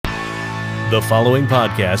The following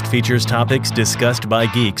podcast features topics discussed by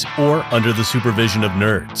geeks or under the supervision of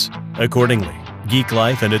nerds. Accordingly, Geek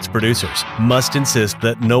Life and its producers must insist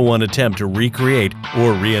that no one attempt to recreate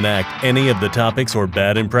or reenact any of the topics or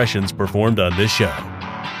bad impressions performed on this show.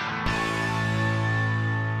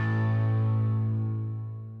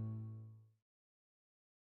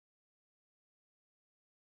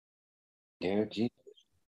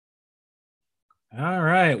 All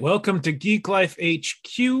right, welcome to Geek Life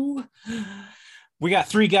HQ. We got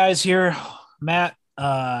three guys here. Matt,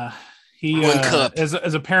 he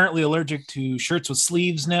is apparently allergic to shirts with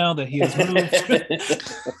sleeves now that he has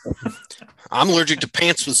moved. I'm allergic to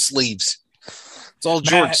pants with sleeves. It's all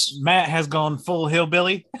jorts. Matt has gone full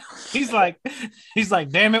hillbilly. He's like,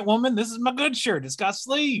 damn it, woman, this is my good shirt. It's got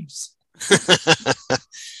sleeves.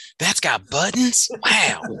 That's got buttons.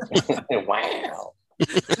 Wow. Wow.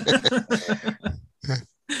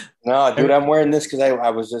 No, dude, I'm wearing this because I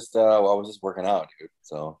was just working out, dude.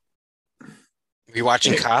 So you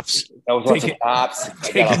watching Cops? I was watching Cops.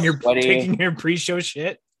 Taking your pre-show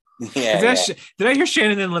shit. Yeah. Did I hear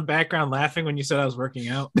Shannon in the background laughing when you said I was working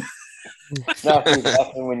out? No, he was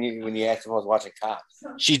laughing when you asked if I was watching Cops.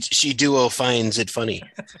 She duo finds it funny.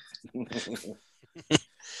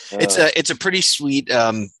 It's a pretty sweet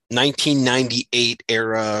 1998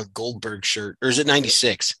 era Goldberg shirt, or is it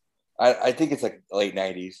 96? I think it's like late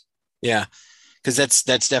 90s. Yeah, because that's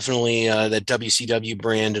definitely that WCW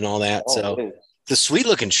brand and all that. Oh, so the sweet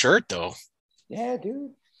looking shirt though. Yeah,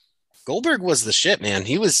 dude. Goldberg was the shit, man.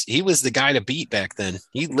 He was the guy to beat back then.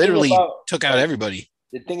 He literally took out everybody.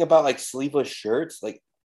 The thing about like sleeveless shirts, like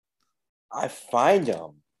I find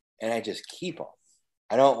them and I just keep them.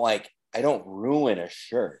 I don't ruin a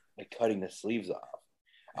shirt by cutting the sleeves off.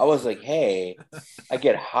 I was like, hey, I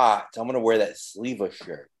get hot, so I'm gonna wear that sleeveless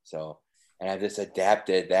shirt. So, and I just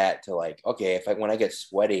adapted that to like, okay, when I get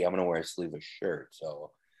sweaty, I'm gonna wear a sleeveless shirt.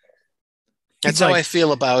 So that's how I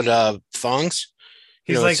feel about thongs.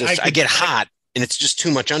 He's I get hot and it's just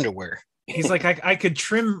too much underwear. He's like, I could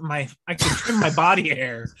trim my body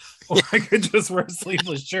hair, or I could just wear a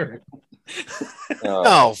sleeveless shirt.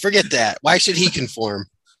 No, forget that. Why should he conform?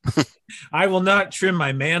 I will not trim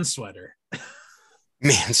my man sweater.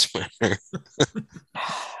 Man sweater.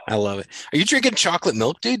 I love it. Are you drinking chocolate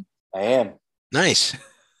milk, dude? I am. Nice.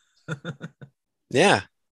 Yeah,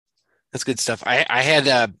 that's good stuff. I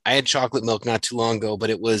had chocolate milk not too long ago, but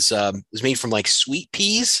it was made from like sweet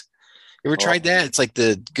peas. You ever tried that? It's like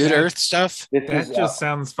the Good Earth stuff. That just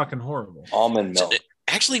sounds fucking horrible. Almond milk. It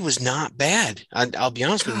actually was not bad. I'll be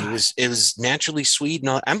honest with you. It was naturally sweet.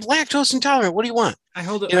 And I'm lactose intolerant. What do you want? I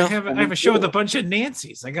have a show with a bunch of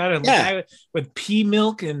Nancys. I got a guy with pea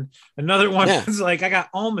milk, and another one is like I got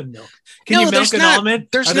almond milk. Can you milk an almond?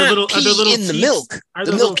 There's not little pea in the milk.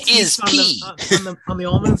 The milk is pea on the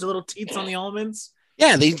almonds. The little teats on the almonds.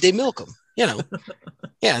 Yeah, they milk them. You know.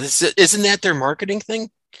 Yeah, isn't that their marketing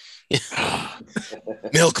thing?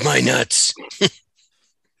 Milk my nuts.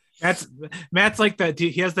 Matt's like that.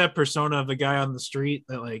 He has that persona of the guy on the street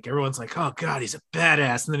that like everyone's like, oh god, he's a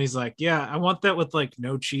badass, and then he's like, yeah, I want that with like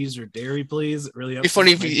no cheese or dairy, please. It really upsets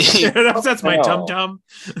funny if it upsets my tum tum.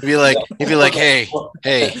 If you like, hey,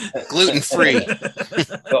 gluten free.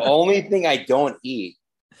 The only thing I don't eat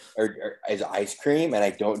is ice cream, and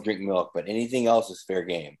I don't drink milk. But anything else is fair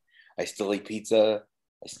game. I still eat pizza.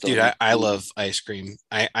 I love ice cream.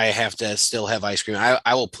 I have to still have ice cream.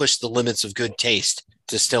 I will push the limits of good taste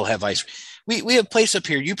to still have ice cream. We have a place up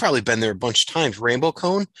here. You've probably been there a bunch of times. Rainbow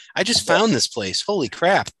Cone. I just found this place. Holy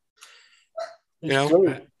crap. You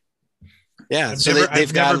know? Yeah.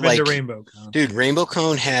 They've got like, Rainbow Cone. Dude, Rainbow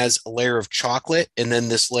Cone has a layer of chocolate and then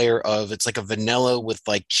this layer of, it's like a vanilla with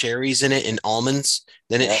like cherries in it and almonds.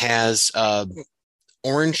 Then it has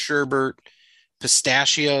orange sherbet,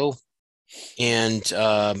 pistachio, and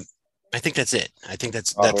I think that's it. I think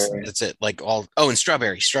that's it. Like and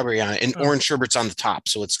strawberry on it, and orange sherbet's on the top,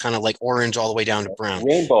 so it's kind of like orange all the way down to brown.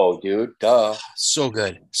 Rainbow, dude, duh. So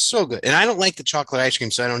good. And I don't like the chocolate ice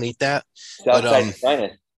cream, so I don't eat that.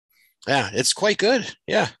 Yeah, it's quite good.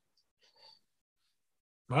 Yeah.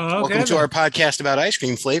 Welcome to our podcast about ice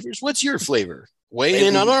cream flavors. What's your flavor? Weigh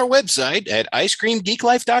in on our website at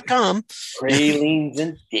icecreamgeeklife.com. Pralines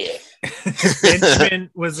and dick.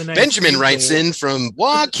 Benjamin writes in from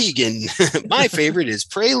Waukegan. My favorite is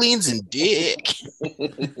pralines and dick.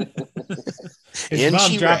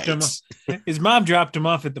 His mom dropped him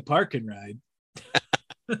off at the parking ride.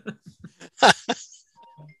 Yeah,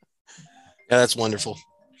 that's wonderful.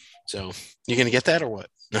 So you gonna get that or what?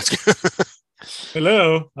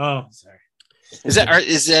 Hello. Oh, sorry. Is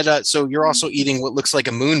that so you're also eating what looks like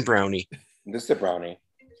a moon brownie? This is a brownie.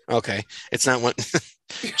 Okay. It's not one.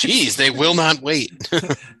 Jeez, they will not wait.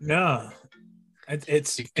 No,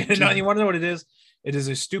 it's no, you want to know what it is? It is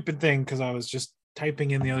a stupid thing because I was just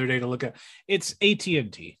typing in the other day to look at. It's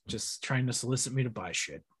AT&T just trying to solicit me to buy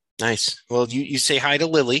shit. Nice. Well, you say hi to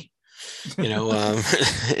Lily,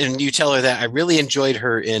 and you tell her that I really enjoyed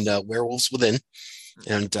her in Werewolves Within,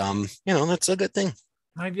 and that's a good thing.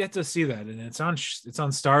 I've yet to see that, and it's on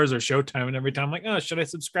Stars or Showtime, and every time I'm like, oh, should I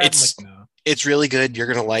subscribe? No. It's really good. You're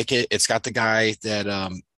gonna like it. It's got the guy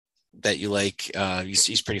that you like.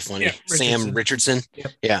 He's pretty funny. Yeah, Sam Richardson.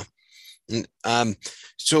 Yep. Yeah. And,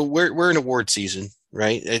 so we're in award season,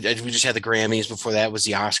 right? We just had the Grammys. Before that was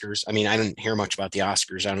the Oscars. I mean, I didn't hear much about the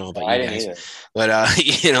Oscars. I don't know about you guys, but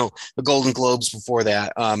the Golden Globes before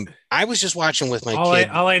that. I was just watching with my kid.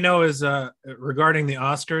 All I know is regarding the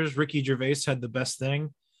Oscars, Ricky Gervais had the best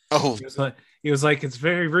thing. Oh, he was like, it's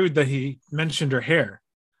very rude that he mentioned her hair.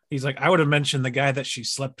 He's like, I would have mentioned the guy that she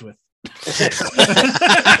slept with.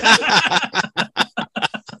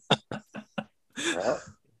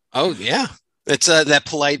 Oh yeah, it's that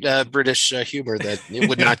polite British humor that it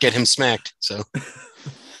would not get him smacked. So I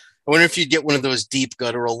wonder if you'd get one of those deep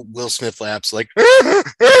guttural Will Smith laughs, like.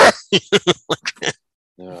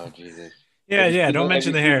 Oh Jesus! Yeah. Don't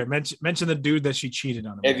mention the hair. Mention the dude that she cheated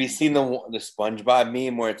on him. Have you seen the SpongeBob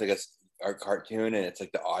meme where it's like a cartoon and it's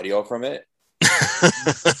like the audio from it?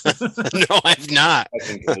 No, I've not.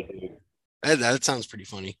 That sounds pretty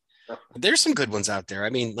funny. There's some good ones out there. I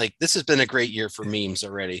mean, like, this has been a great year for memes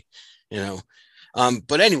already,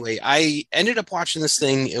 But anyway, I ended up watching this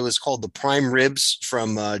thing. It was called the Prime Ribs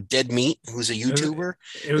from Dead Meat, who's a YouTuber.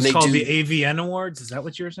 It was called the AVN Awards. Is that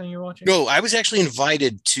what you were saying you're watching? No, I was actually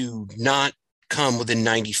invited to not come within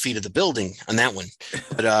 90 feet of the building on that one.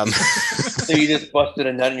 But so you just busted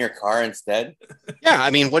a nut in your car instead? Yeah, I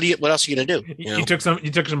mean, what else are you gonna do? You took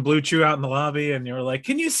some Blue Chew out in the lobby, and you were like,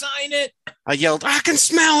 "Can you sign it?" I yelled, "I can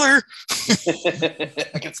smell her!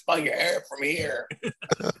 I can smell your hair from here."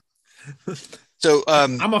 So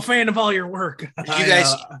I'm a fan of all your work.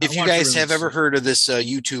 If you guys have ever heard of this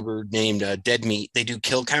YouTuber named Dead Meat, they do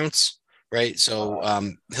kill counts. Right. So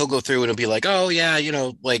he'll go through and it'll be like, oh, yeah,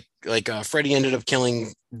 like Freddie ended up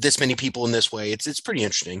killing this many people in this way. It's pretty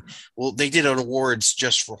interesting. Well, they did an awards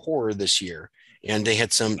just for horror this year, and they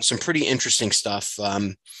had some pretty interesting stuff.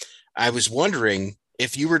 I was wondering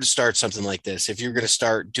if you were to start something like this, if you're going to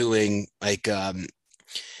start doing like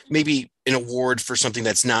maybe an award for something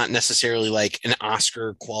that's not necessarily like an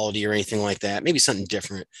Oscar quality or anything like that, maybe something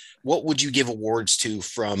different. What would you give awards to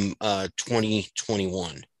from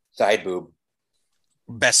 2021? Side boob.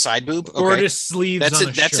 Best side boob? Okay. Gorgeous sleeves.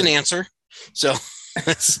 That's an answer. So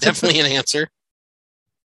that's definitely an answer.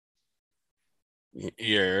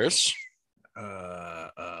 Yes.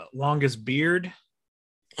 Longest beard.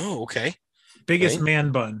 Oh, okay. Biggest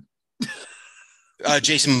man bun.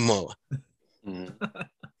 Jason Momoa.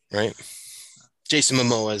 Right. Jason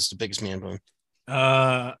Momoa is the biggest man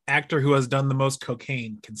bun. Actor who has done the most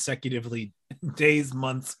cocaine consecutively, days,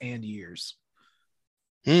 months, and years.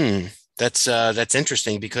 That's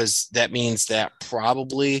interesting because that means that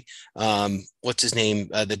probably what's his name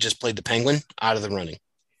that just played the Penguin out of the running.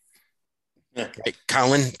 Right?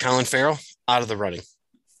 Colin Farrell out of the running.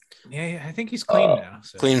 Yeah, I think he's clean now.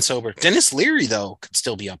 So. Clean and sober. Dennis Leary though could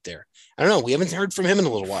still be up there. I don't know. We haven't heard from him in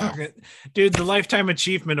a little while. Dude, the Lifetime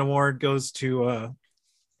Achievement Award goes to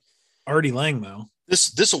Artie Lang though.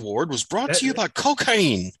 This award was brought to you by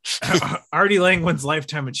cocaine. Artie Lang wins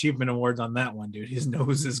Lifetime Achievement Awards on that one, dude. His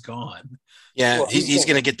nose is gone. Yeah, well, he's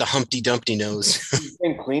going to get the Humpty Dumpty nose. He's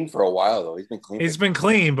been clean for a while, though. He's been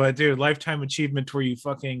clean, but dude, Lifetime Achievement where you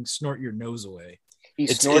fucking snort your nose away. He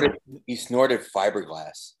snorted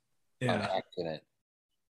fiberglass on accident.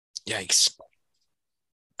 Yikes.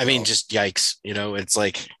 I mean, just yikes. It's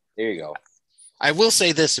like... There you go. I will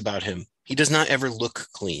say this about him. He does not ever look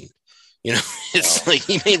clean. It's like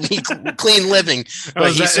he may be clean living,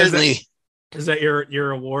 but he certainly is that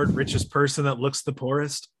your award, richest person that looks the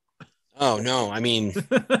poorest? Oh no, I mean,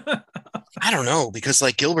 I don't know because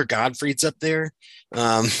like Gilbert Gottfried's up there.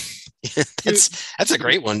 That's a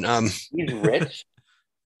great one. He's rich.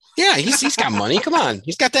 Yeah, he's got money. Come on,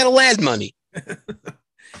 he's got that Aladdin money.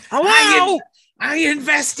 Hello, I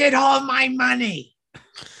invested all my money.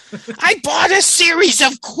 I bought a series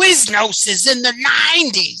of Quiznos in the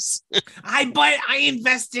 90s. I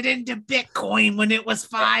invested into Bitcoin when it was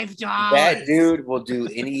 $5. That dude will do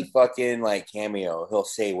any fucking like cameo. He'll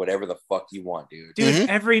say whatever the fuck you want, dude. Dude,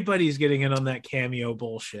 everybody's getting in on that cameo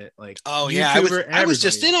bullshit. Like, oh yeah, I was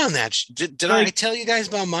just in on that. Did I tell you guys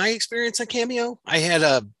about my experience on Cameo? I had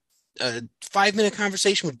a 5-minute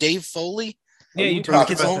conversation with Dave Foley. Yeah, you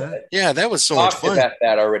talked about that. Yeah, that was so much fun. About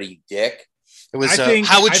that already, you dick. It was,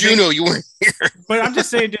 how would you know you weren't here? But I'm just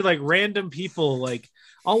saying, dude, like random people, like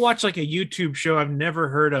I'll watch like a YouTube show I've never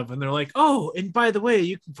heard of, and they're like, oh, and by the way,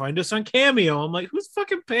 you can find us on Cameo. I'm like, who's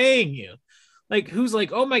fucking paying you? Like, who's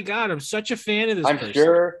like, oh my God, I'm such a fan of this person.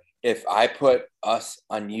 Sure if I put us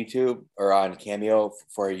on YouTube or on Cameo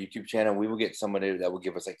for a YouTube channel, we will get somebody that will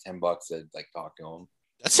give us like $10 to like talk to them.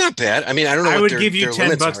 That's not bad. I mean, I don't know. I would give you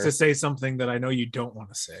 $10 to say something that I know you don't want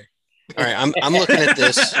to say. All right, I'm looking at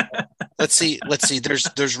this. Let's see.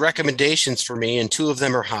 There's recommendations for me, and 2 of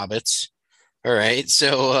them are hobbits. All right,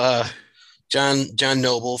 so John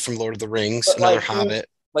Noble from Lord of the Rings, another hobbit,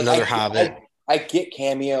 another hobbit. I get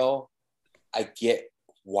Cameo, I get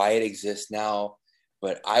why it exists now,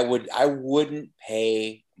 but I wouldn't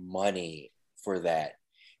pay money for that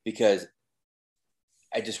because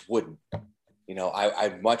I just wouldn't. You know,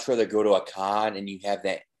 I'd much rather go to a con and you have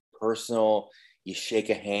that personal. You shake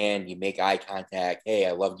a hand, you make eye contact. Hey,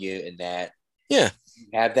 I love you, and that. Yeah. You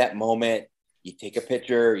have that moment. You take a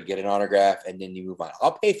picture, you get an autograph, and then you move on.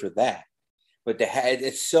 I'll pay for that. But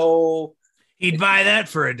it's so. He'd buy that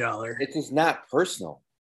for $1. It is not personal,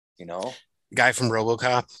 you know. Guy from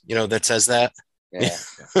RoboCop, you know, that says that. Yeah.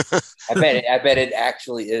 I bet it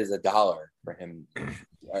actually is $1 for him.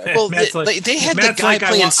 Well, they had the guy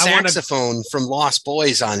playing saxophone from Lost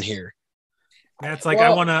Boys on here. That's like,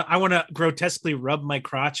 well, I want to grotesquely rub my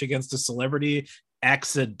crotch against a celebrity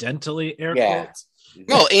accidentally. Air quotes.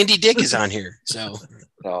 Well, Andy Dick is on here, so.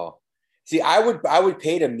 See, I would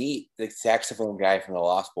pay to meet the saxophone guy from the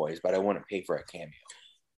Lost Boys, but I wouldn't pay for a cameo.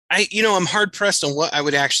 I'm hard pressed on what I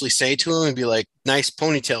would actually say to him and be like, "Nice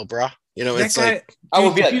ponytail, bro." You know, it's like I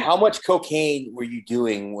would be like, "How much cocaine were you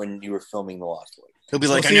doing when you were filming the Lost Boys?" He'll be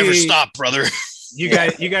like, "I never stopped, brother." You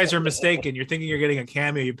guys are mistaken. You're thinking you're getting a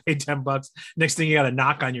cameo. You paid $10. Next thing you got a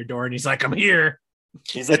knock on your door, and he's like, "I'm here."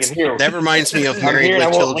 He's like, "I'm here." That reminds me of Married with I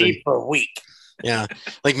won't Children. leave for a week. Yeah,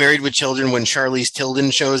 like Married with Children when Charlize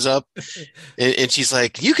Tilden shows up, and she's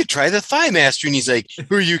like, "You could try the Thigh Master," and he's like,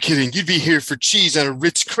 "Who are you kidding? You'd be here for cheese on a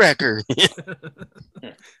Ritz cracker."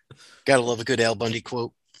 Gotta love a good Al Bundy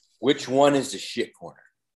quote. Which one is the shit corner?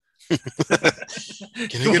 Can I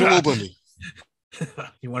get a little Bundy?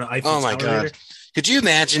 You want to? Oh my God! Could you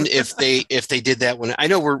imagine if they did that? When I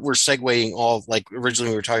know we're segueing all, like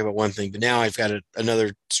originally we were talking about one thing, but now I've got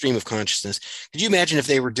another stream of consciousness. Could you imagine if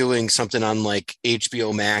they were doing something on like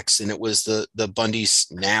HBO Max and it was the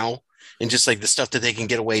Bundys now, and just like the stuff that they can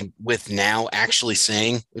get away with now actually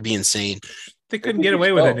saying? It would be insane. They couldn't get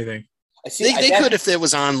away with anything. They could if it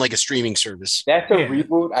was on like a streaming service. That's a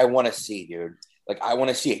reboot I want to see, dude. Like I want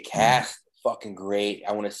to see a cast fucking great.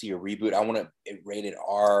 I want to see a reboot. I want it rated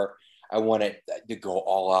R. I want it to go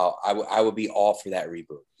all out. I would be all for that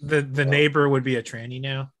reboot. The neighbor would be a tranny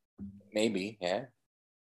now. Maybe, yeah.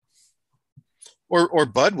 Or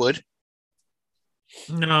Bud would.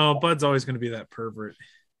 No, Bud's always going to be that pervert.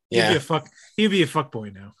 Yeah, he'd be a fuck boy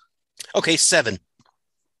now. Okay, 7.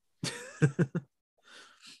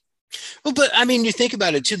 Well, but I mean, you think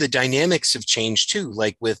about it too. The dynamics have changed too,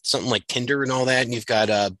 like with something like Tinder and all that. And you've got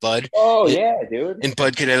Bud. Oh yeah, dude. And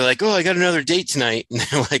Bud could have like, "Oh, I got another date tonight." And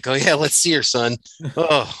they're like, "Oh yeah, let's see her, son."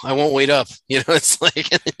 "Oh, I won't wait up." You know, it's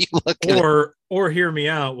like, and then you look. Or hear me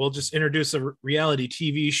out. We'll just introduce a reality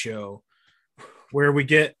TV show where we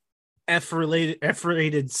get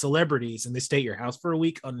F-rated celebrities, and they stay at your house for a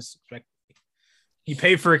week unexpectedly. You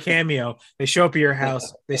pay for a cameo. They show up at your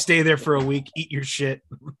house. They stay there for a week. Eat your shit.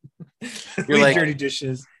 You're like dirty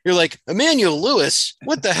dishes. You're like, Emmanuel Lewis.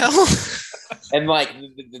 What the hell? And like,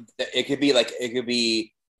 it could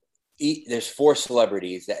be. There's 4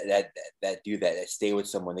 celebrities that do that stay with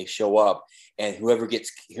someone. They show up, and whoever like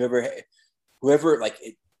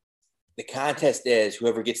it, the contest is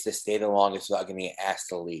whoever gets to stay the longest without getting asked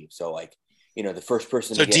to leave. So like, you know, the first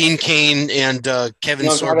person. So Dean Cain and Kevin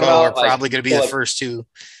Sorbo are probably going to be the first 2.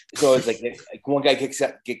 So it's like one guy get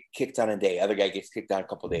kicked on a day, other guy gets kicked on a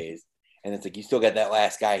couple of days, and it's like you still got that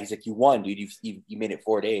last guy. He's like, "You won, dude. You made it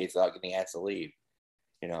 4 days without getting asked to leave."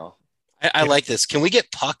 You know. I like this. Can we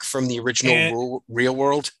get Puck from the original Real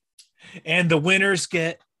World? And the winners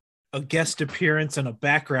get a guest appearance and a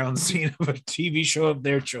background scene of a TV show of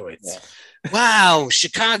their choice. Yeah. Wow,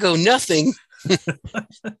 Chicago, nothing.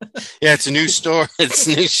 Yeah, it's a new store. It's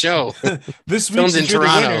a new show. This week's in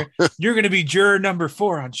Toronto. You're going to be juror number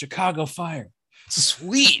 4 on Chicago Fire.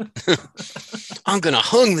 Sweet. I'm going to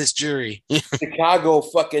hung this jury. Chicago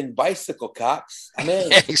fucking bicycle cops. I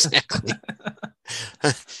mean, yeah, exactly.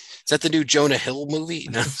 Is that the new Jonah Hill movie?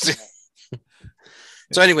 No.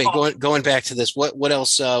 So anyway, going back to this, what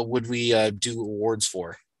else would we do awards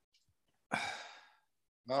for?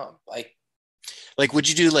 Like Like, would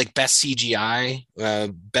you do like best CGI,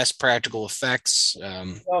 best practical effects?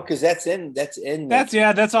 No, because that's in. That's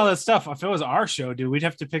all that stuff. If it was our show, dude, we'd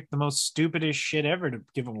have to pick the most stupidest shit ever to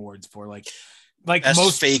give awards for. Like best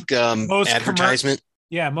most fake most advertisement.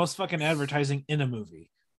 Most fucking advertising in a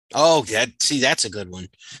movie. Oh, that's a good one.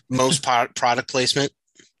 Most product placement.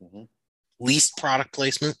 Mm-hmm. Least product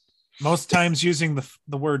placement. Most times using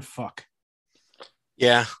the word fuck.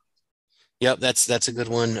 Yeah. Yep, that's a good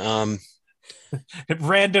one.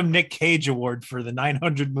 Random Nick Cage award for the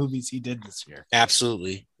 900 movies he did this year.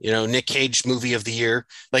 Absolutely. Nick Cage movie of the year.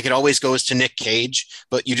 Like, it always goes to Nick Cage,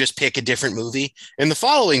 but you just pick a different movie. In the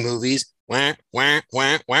following movies, okay. Well,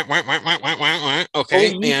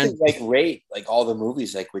 and like rate like all the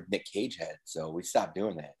movies like with Nick Cage had, so we stopped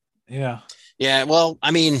doing that. Yeah. Yeah, well,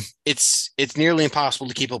 I mean, it's nearly impossible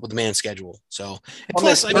to keep up with the man's schedule. So,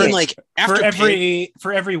 plus, I mean, like,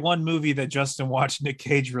 for every one movie that Justin watched, Nick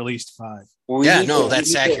Cage released 5. Well,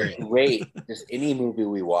 that's accurate. Rate just any movie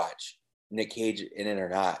we watch, Nick Cage in it or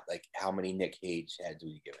not. Like, how many Nick Cage heads do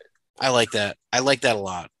we give it? I like that. I like that a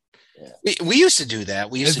lot. Yeah. We used to do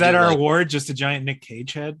that. Is that our award? Just a giant Nick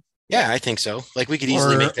Cage head? Yeah, I think so. Like, we could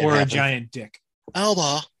easily make that happen. A giant dick.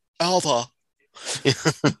 Alva.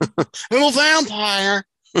 Little vampire.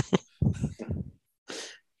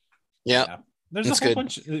 Yeah. There's a whole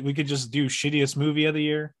bunch. We could just do shittiest movie of the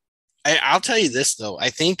year. I'll tell you this, though. I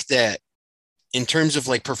think that in terms of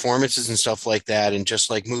like performances and stuff like that, and just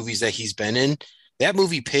like movies that he's been in, that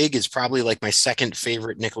movie Pig is probably like my second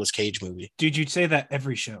favorite Nicolas Cage movie. Dude, you'd say that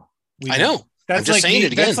every show. I know. I'm just saying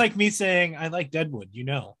it again. That's like me saying I like Deadwood,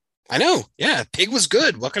 I know. Yeah. Pig was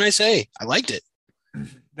good. What can I say? I liked it.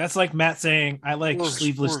 That's like Matt saying I like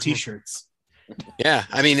sleeveless t-shirts. Yeah.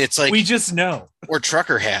 I mean, it's like we just know. Or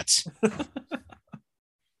trucker hats.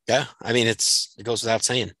 Yeah. I mean, it goes without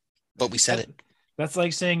saying, but we said it. That's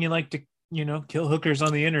like saying you like to, kill hookers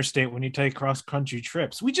on the interstate when you take cross-country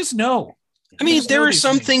trips. We just know. I mean, there are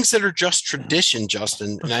some things that are just tradition,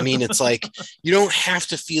 Justin. And I mean, it's like, you don't have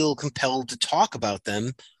to feel compelled to talk about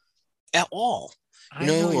them at all,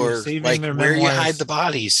 or like where you hide the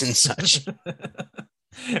bodies and such.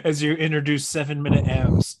 As you introduce 7-minute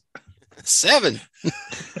abs. 7.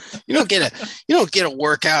 You don't get a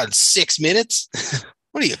workout in 6 minutes.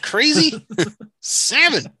 What are you, crazy?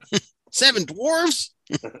 7 dwarves.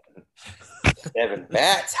 7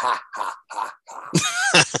 bats. Ha ha ha ha.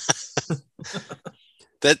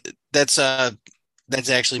 That's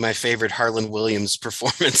actually my favorite Harlan Williams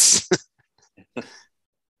performance.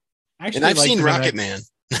 And I've seen Rocket Man.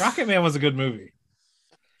 Rocket Man was a good movie.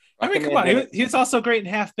 I mean, come on. He's also great in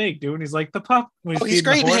Half Baked, dude. He's like the pup. He's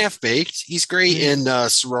great in Half Baked. He's great in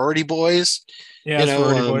Sorority Boys. Yeah,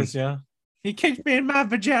 Sorority Boys, yeah. He kicked me in my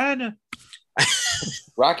vagina.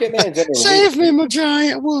 Rocket Man. Save me, my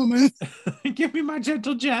giant woman. Give me my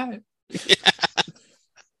gentle giant.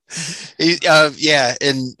 Yeah.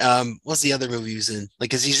 And what's the other movie he was in?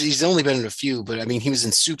 Like, because he's only been in a few, but I mean, he was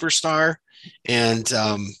in Superstar, and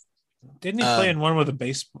didn't he play in one with a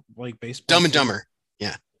baseball? Dumb and Dumber.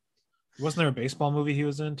 Yeah. Wasn't there a baseball movie he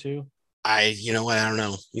was in too? You know what? I don't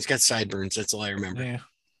know. He's got sideburns. That's all I remember. Yeah.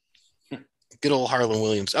 Good old Harlan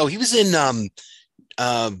Williams. Oh, he was in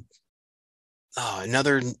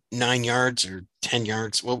another 9 yards or 10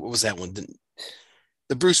 yards. What was that one?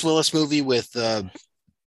 The Bruce Willis movie with Bruce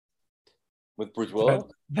Willis?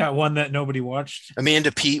 That one that nobody watched.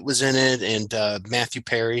 Amanda Peet was in it, and Matthew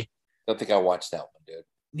Perry. I don't think I watched that one, dude.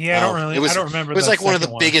 Yeah, I don't remember. It was like one of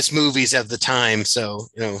the biggest movies of the time. So,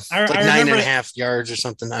 like 9.5 yards or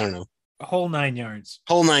something. I don't know. A whole 9 yards.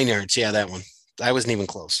 Whole 9 yards. Yeah, that one. I wasn't even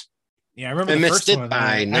close. Yeah, I remember I the missed first it one.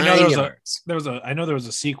 by 9 yards. I know there was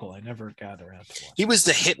a sequel. I never got around to watch. He was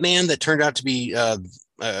the hitman that turned out to be a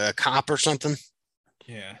cop or something.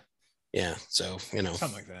 Yeah. Yeah. So,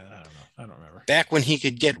 something like that. I don't know. I don't remember. Back when he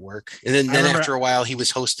could get work. And then after a while, he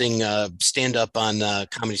was hosting stand-up on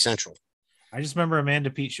Comedy Central. I just remember Amanda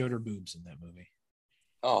Peet showed her boobs in that movie.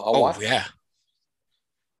 Oh, I'll watch yeah.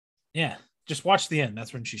 Yeah. Just watch the end.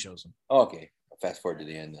 That's when she shows them. Oh, okay. I'll fast forward to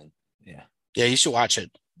the end then. Yeah. Yeah, you should watch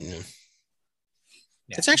it. Yeah,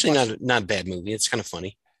 it's actually not a bad movie. It's kind of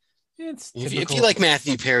funny. It's if you like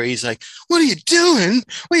Matthew Perry, he's like, "What are you doing?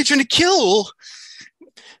 What are you trying to kill?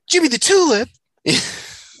 Jimmy the Tulip."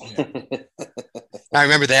 I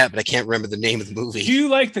remember that, but I can't remember the name of the movie. Do you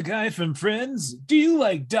like the guy from Friends? Do you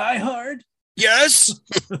like Die Hard? Yes.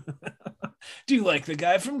 Do you like the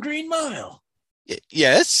guy from Green Mile?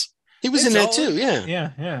 Yes. He was in that too,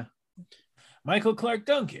 yeah. Yeah. Michael Clark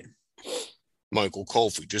Duncan. Michael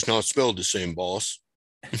Colfie, just not spelled the same, boss.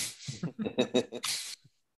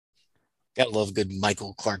 Gotta love good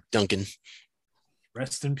Michael Clark Duncan.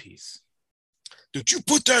 Rest in peace. Don't you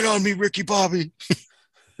put that on me, Ricky Bobby.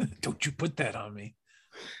 Don't you put that on me.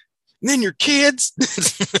 And then your kids.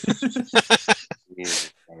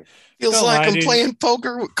 Feels Don't like lie, I'm dude. playing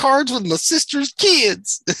poker with cards with my sister's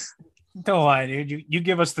kids. Don't lie, dude. You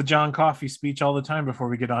give us the John Coffey speech all the time before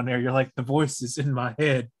we get on there. You're like, the voice is in my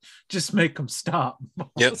head. Just make them stop.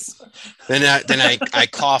 Yep. Then I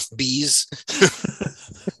cough bees.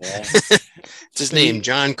 Yeah. It's his name,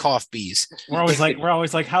 John Cough Bees. We're always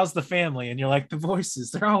like, how's the family? And you're like, the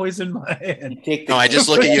voices, they're always in my head. No, I just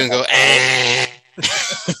look at you and go, eh.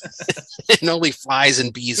 And only flies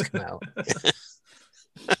and bees come out.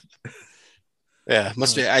 Yeah,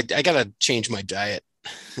 must be. I gotta change my diet.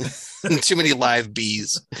 Too many live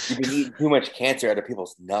bees. You've been eating too much cancer out of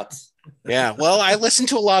people's nuts. Yeah, well, I listen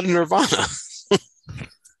to a lot of Nirvana.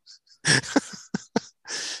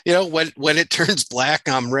 You know, when it turns black,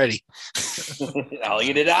 I'm ready. I'll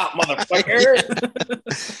eat it out, motherfucker.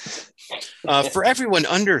 For everyone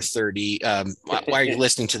under 30, why are you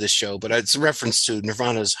listening to this show? But it's a reference to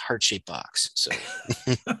Nirvana's heart-shaped box. So,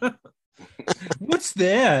 what's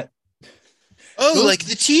that? Oh, like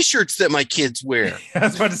the T-shirts that my kids wear. I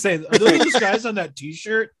was about to say, are those guys on that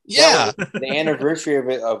T-shirt? Yeah. The anniversary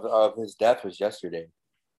of his death was yesterday.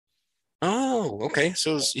 Oh, okay.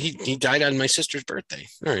 So he died on my sister's birthday.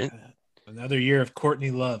 All right. Another year of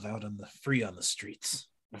Courtney Love out on the streets.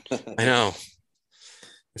 I know.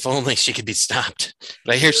 If only she could be stopped.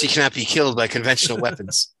 But I hear she cannot be killed by conventional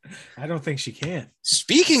weapons. I don't think she can.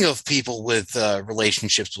 Speaking of people with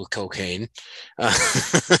relationships with cocaine,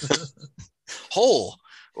 Hole,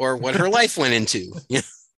 or what her life went into.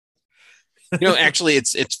 Actually,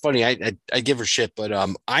 it's funny. I give her shit, but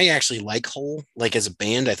I actually like Hole. Like as a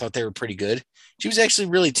band, I thought they were pretty good. She was actually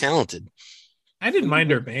really talented. I didn't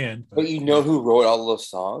mind her band. But you know who wrote all those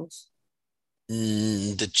songs?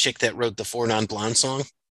 The chick that wrote the Four Non-Blonde song?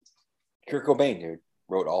 Kurt Cobain, dude,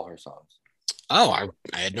 wrote all her songs. Oh,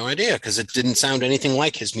 I had no idea because it didn't sound anything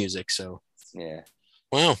like his music. So, yeah.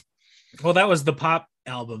 Wow. Well, that was the pop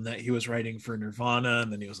album that he was writing for Nirvana,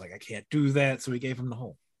 and then he was like, I can't do that, so he gave him the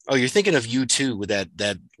Hole. Oh, you're thinking of U2 with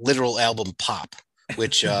that literal album Pop,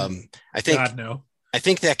 which I think God, no. I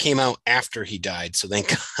think that came out after he died, so thank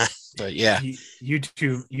God. But yeah,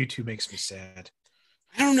 U2 makes me sad.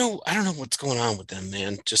 I don't know what's going on with them,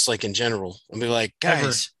 man. Just like in general, I'll be like,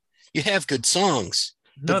 guys, you have good songs.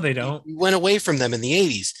 No, they don't. You went away from them in the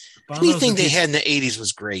 80s. Anything they had in the 80s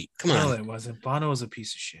was great. Come on. No, it wasn't. Bono was a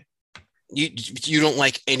piece of shit. You don't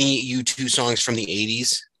like any U2 songs from the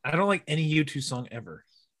 80s? I don't like any U2 song ever.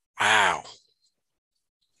 Wow.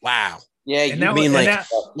 Yeah,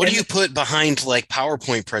 what do you put behind like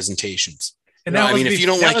PowerPoint presentations? And if you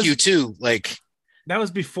don't like U2, like that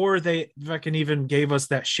was before they fucking even gave us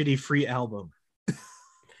that shitty free album.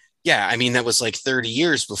 Yeah, I mean that was like 30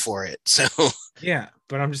 years before it. So yeah,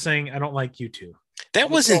 but I'm just saying I don't like U2.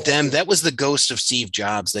 That wasn't them. That was the ghost of Steve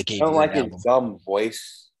Jobs that gave. I don't like his dumb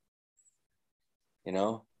voice. You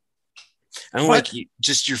know, I don't like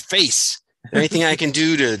just your face. Anything I can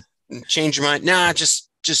do to change your mind? Nah, just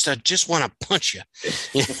want to punch you.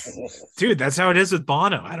 Dude, that's how it is with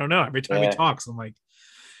Bono. I don't know. Every time he talks, I'm like,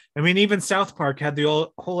 I mean, even South Park had the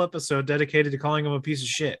whole episode dedicated to calling him a piece of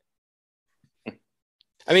shit.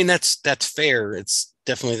 I mean, that's fair. It's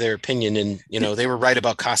definitely their opinion, and they were right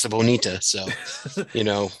about Casa Bonita. So,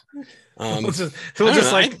 I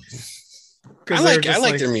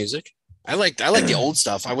like their music. I like the old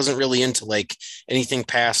stuff. I wasn't really into like anything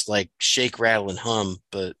past like Shake, Rattle, and Hum,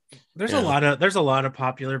 but there's a lot of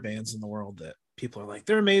popular bands in the world that people are like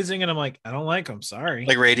they're amazing, and I'm like I don't like them. Sorry,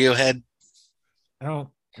 like Radiohead. I don't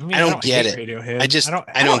get it. Radiohead.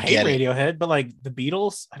 I don't hate get Radiohead, but like the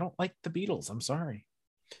Beatles, I don't like the Beatles. I'm sorry.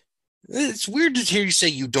 It's weird to hear you say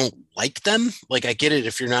you don't like them. Like I get it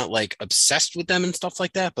if you're not like obsessed with them and stuff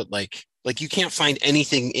like that, but like you can't find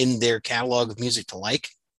anything in their catalog of music to like.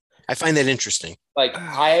 I find that interesting. Like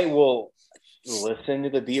I will listen to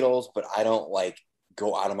the Beatles, but I don't like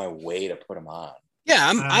go out of my way to put them on. Yeah,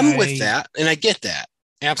 I'm with that, and I get that.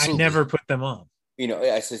 Absolutely, I never put them on.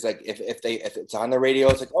 It's just like if it's on the radio,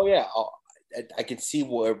 it's like, oh yeah, I can see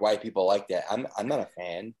why people like that. I'm not a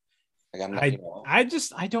fan. Like I'm not.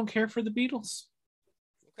 I don't care for the Beatles.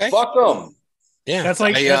 Okay. Fuck them. Yeah, that's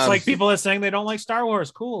like people are saying they don't like Star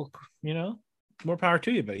Wars. Cool, more power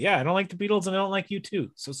to you. But yeah, I don't like the Beatles, and I don't like you too.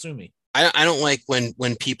 So sue me. I don't like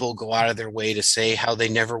when people go out of their way to say how they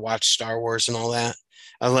never watched Star Wars and all that.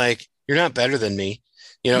 I'm like, you're not better than me.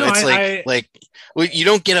 Well, you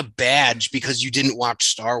don't get a badge because you didn't watch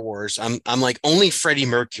Star Wars. I'm like, only Freddie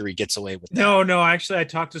Mercury gets away with that. No. Actually, I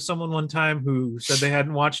talked to someone one time who said they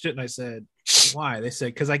hadn't watched it, and I said, why? They said,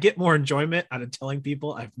 because I get more enjoyment out of telling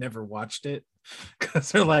people I've never watched it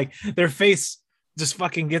because they're like their face just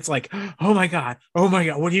fucking gets like, oh my god,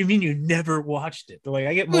 what do you mean you never watched it? They're like,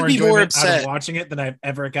 I get more enjoyment out of watching it than I've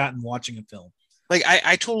ever gotten watching a film. Like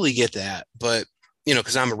I totally get that, but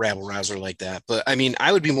because I'm a rabble rouser like that. But I mean,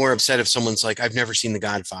 I would be more upset if someone's like, I've never seen The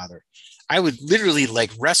Godfather. I would literally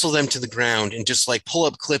like wrestle them to the ground and just like pull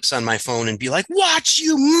up clips on my phone and be like, watch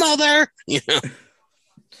you mother,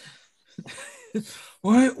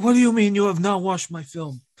 What do you mean you have not watched my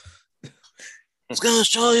film? It's gonna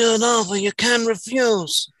show you enough and you can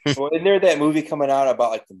refuse. Well, isn't there that movie coming out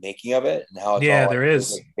about like the making of it and how it's all there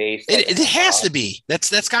is. Like, based it has to be.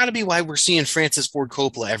 That's got to be why we're seeing Francis Ford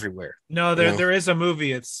Coppola everywhere. No, there is a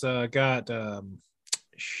movie. It's got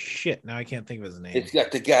shit. Now I can't think of his name. It's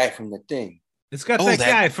got the guy from The Thing. It's got that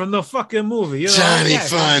guy from the fucking movie, Johnny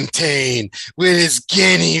Fontaine with his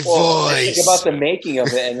skinny voice. Think about the making of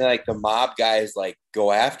it, and then, like the mob guys like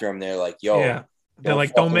go after him. They're like, "Yo, yeah." They're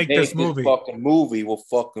like, don't make this movie. Fucking movie will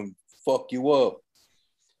fucking fuck you up.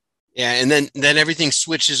 Yeah, and then everything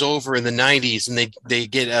switches over in the 90s, and they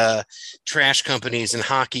get trash companies and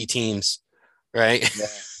hockey teams, right? Yeah.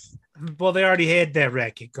 Well, they already had that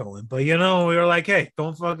racket going, but we were like, hey,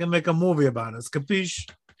 don't fucking make a movie about us, capiche?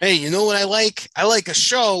 Hey, you know what I like? I like a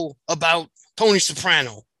show about Tony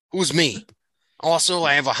Soprano, who's me. Also,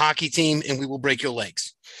 I have a hockey team, and we will break your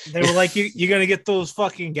legs. They were like, you're going to get those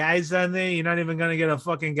fucking guys on there? You're not even going to get a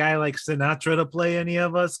fucking guy like Sinatra to play any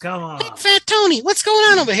of us? Come on. Hey, Fat Tony, what's going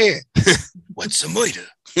on over here? What's the matter?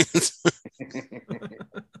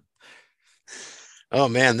 Oh,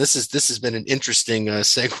 man, this has been an interesting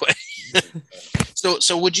segue.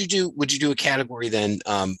 So would you do a category then,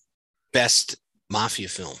 best mafia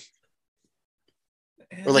film?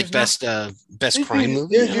 Or like best crime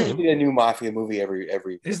movie? There's usually a new mafia movie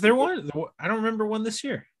every. Is there one? I don't remember one this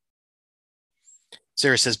year.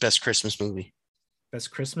 Sarah says best Christmas movie.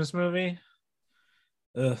 Best Christmas movie?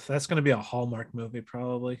 That's going to be a Hallmark movie,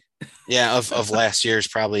 probably. Yeah, of last year's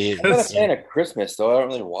probably. I'm not a fan of Christmas, though. I don't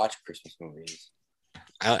really watch Christmas movies.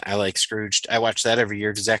 I like Scrooged. I watch that every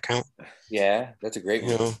year. Does that count? Yeah, that's a great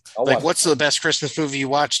movie. What's the best Christmas movie you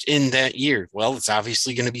watched in that year? Well, it's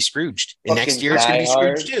obviously going to be Scrooged. And next year it's going to be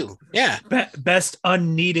Scrooged too. Yeah. Best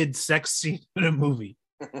unneeded sex scene in a movie.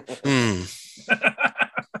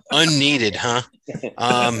 Unneeded, huh?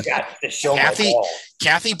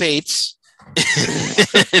 Kathy Bates.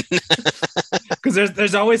 Because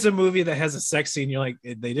there's always a movie that has a sex scene. You're like,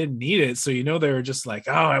 they didn't need it, so they were just like,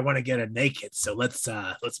 oh, I want to get her naked, so let's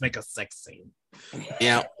make a sex scene.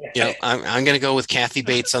 Yeah. I'm gonna go with Kathy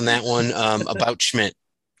Bates on that one. About Schmidt,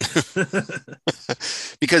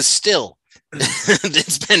 because still,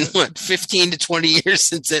 it's been 15 to 20 years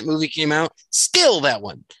since that movie came out. Still, that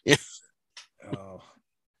one. Yeah. Oh.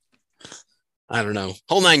 I don't know.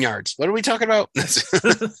 Whole 9 yards. What are we talking about?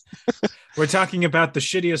 We're talking about the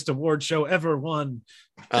shittiest award show ever won.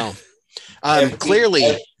 Oh,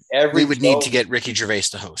 clearly we would need to get Ricky Gervais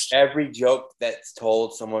to host. Every joke that's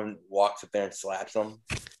told, someone walks up there and slaps them.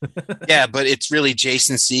 Yeah, but it's really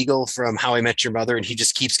Jason Segel from How I Met Your Mother, and he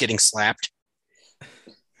just keeps getting slapped.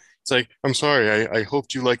 It's like, I'm sorry, I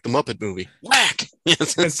hoped you liked the Muppet movie. Whack!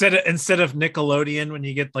 instead of Nickelodeon, when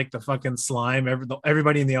you get like the fucking slime,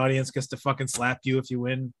 everybody in the audience gets to fucking slap you if you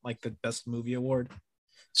win like the best movie award.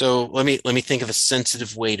 So let me think of a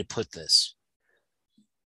sensitive way to put this.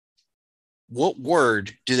 What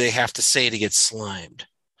word do they have to say to get slimed?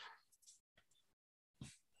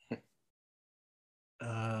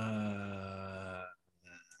 I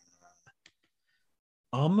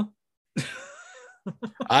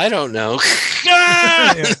don't know.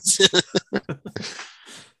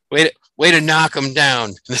 Way to knock them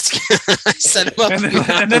down. Set them up.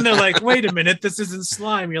 And then they're like, wait a minute, this isn't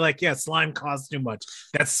slime. You're like, yeah, slime costs too much.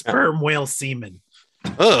 That's sperm whale semen.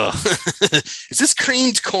 Oh, is this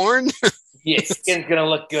creamed corn? Your skin's gonna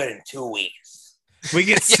look good in 2 weeks. We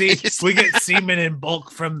get semen in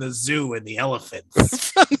bulk from the zoo and the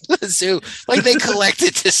elephants. From the zoo, like they collect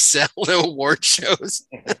it to sell to award shows.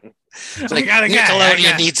 It's like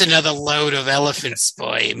Nickelodeon needs another load of elephant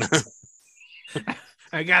sperm.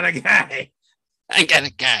 I got a guy.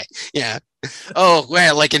 Yeah. Oh,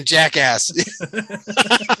 well, like in Jackass.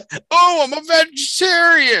 Oh, I'm a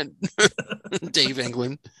vegetarian. Dave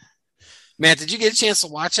England. Matt, did you get a chance to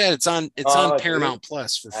watch that? It's on Paramount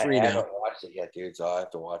Plus for free now. I haven't watched it yet, dude, so I'll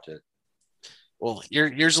have to watch it. Well,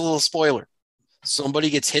 here's a little spoiler. Somebody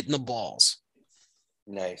gets hit in the balls.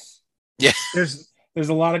 Nice. Yeah. There's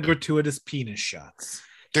a lot of gratuitous penis shots.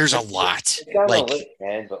 There's a lot. It's on the list,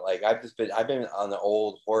 man, but like I've been on the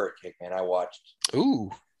old horror kick, man. I watched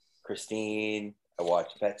Christine, I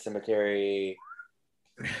watched Pet Sematary.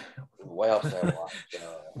 What else did I watch?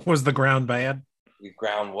 Was the ground bad? The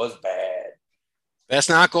ground was bad. Best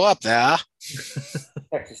not go up there.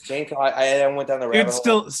 Texas Chainsaw. I went down the rabbit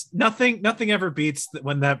hole. Nothing ever beats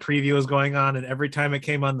when that preview was going on, and every time it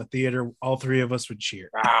came on the theater, all three of us would cheer.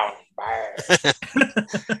 Ground bad.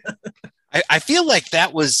 I feel like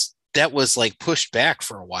that was like pushed back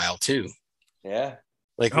for a while too. Yeah.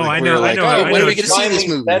 Like, I know. When are we going to see this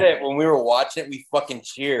movie? Said it when we were watching it. We fucking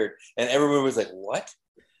cheered, and everyone was like, "What?"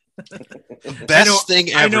 Best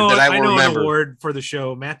thing ever that I will remember. An award for the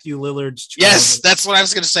show, Matthew Lillard's child. Yes, that's what I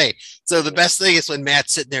was going to say. So the best thing is when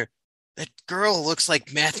Matt's sitting there. That girl looks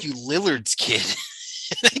like Matthew Lillard's kid.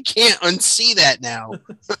 I can't unsee that now.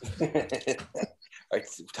 Right,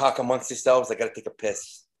 talk amongst yourselves. I got to take a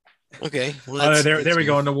piss. Okay. Well, there we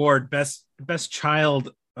go. An award, best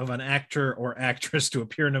child of an actor or actress to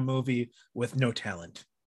appear in a movie with no talent.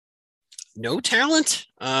 No talent?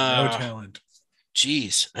 No talent.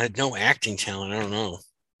 Geez, I had no acting talent. I don't know.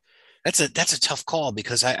 That's a tough call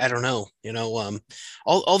because I don't know. You know,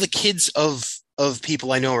 all the kids of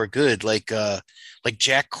people I know are good. Like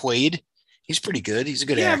Jack Quaid, he's pretty good. He's a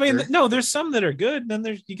good actor. I mean, no, there's some that are good. And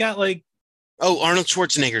then you got like Arnold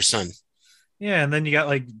Schwarzenegger's son. Yeah, and then you got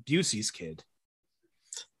like Busey's kid.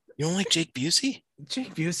 You don't like Jake Busey?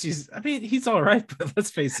 Jake Busey's, I mean, he's all right, but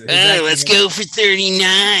let's face it. Let's go for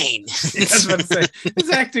 39. That's what I'm saying.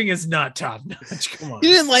 His acting is not top notch. Come on. You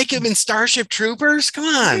didn't like him in Starship Troopers? Come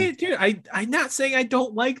on. Hey, dude, I'm not saying I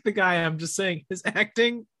don't like the guy. I'm just saying his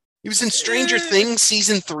acting. He was in Stranger Things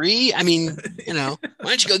season 3. I mean, you know, why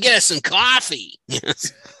don't you go get us some coffee?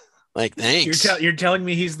 Like, thanks. You're telling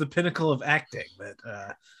me he's the pinnacle of acting, but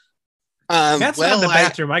Matt's not in the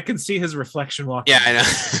bathroom. I can see his reflection walking. Yeah, I know.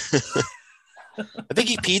 I think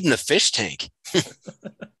he peed in the fish tank.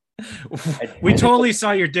 We totally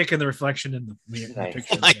saw your dick in the reflection in the picture.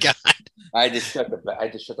 Oh my god! I just shut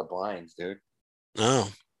the blinds, dude. Oh,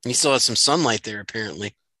 he still has some sunlight there,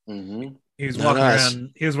 apparently. Mm-hmm. He was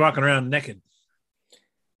walking around naked.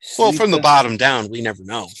 Well, from the bottom down, we never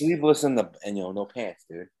know. Sleeveless and no pants,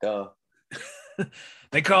 dude. Duh.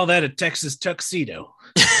 They call that a Texas tuxedo.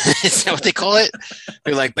 Is that what they call it?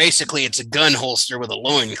 They're like, basically, it's a gun holster with a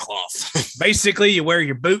loincloth. Basically, you wear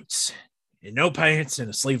your boots and no pants and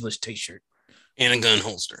a sleeveless T-shirt. And a gun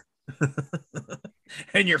holster.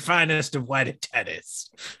 And your finest of white tatties.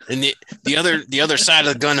 And the other side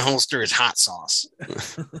of the gun holster is hot sauce.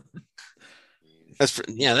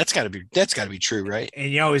 That's got to be true, right?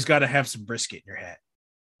 And you always got to have some brisket in your hat.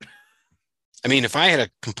 I mean, if I had a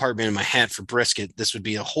compartment in my hat for brisket, this would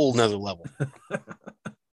be a whole nother level.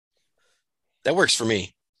 That works for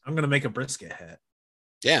me. I'm going to make a brisket hat.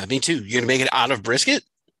 Yeah, me too. You're going to make it out of brisket?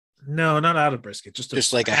 No, not out of brisket.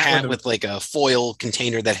 Just like a hat with like a foil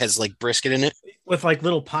container that has like brisket in it. With like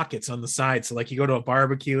little pockets on the side. So like you go to a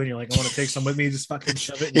barbecue and you're like, I want to take some with me. Just fucking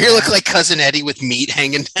shove it. You look like Cousin Eddie with meat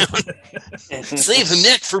hanging down. Save the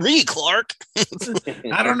neck for me, Clark.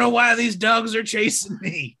 I don't know why these dogs are chasing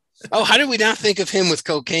me. Oh, how did we not think of him with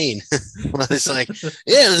cocaine? Well, it's like,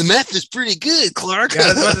 yeah, the meth is pretty good, Clark. Yeah, I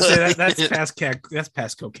was about to say that's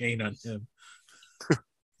past cocaine on him.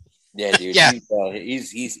 Yeah, dude. Yeah.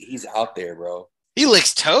 He's out there, bro. He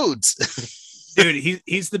licks toads. Dude,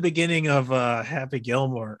 he's the beginning of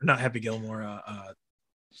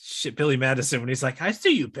Billy Madison when he's like, I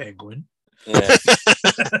see you, penguin. Yeah.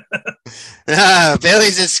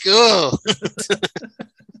 Billy's at school.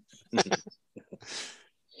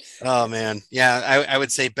 Oh man, yeah, I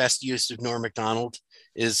would say best use of Norm Macdonald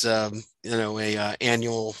is a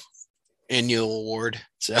annual award.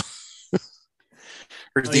 So,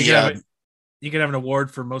 or you could have an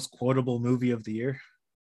award for most quotable movie of the year.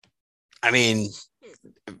 I mean,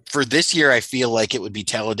 for this year, I feel like it would be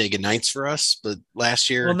Talladega Nights for us, but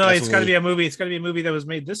last year, well, no, it's got to be a movie. It's got to be a movie that was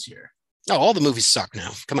made this year. Oh, all the movies suck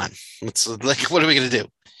now. Come on, what are we gonna do?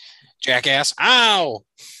 Jackass? Ow!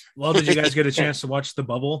 Well, did you guys get a chance to watch The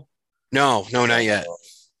Bubble? No, not yet.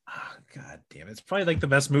 Oh, God damn, it's probably like the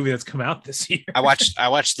best movie that's come out this year. I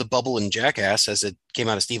watched The Bubble and Jackass as it came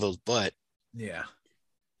out of Steve-O's butt. Yeah,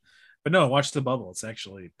 but no, watch The Bubble. It's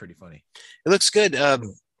actually pretty funny. It looks good.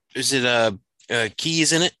 Is it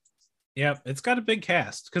Keys in it? Yeah, it's got a big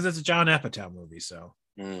cast because it's a John Apatow movie. So,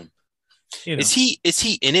 is he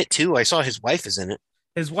in it too? I saw his wife is in it.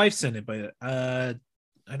 His wife's in it, but I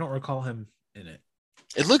don't recall him in it.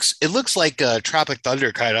 It looks like Tropic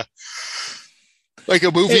Thunder, kind of like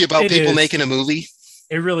a movie about people making a movie.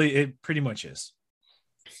 It pretty much is.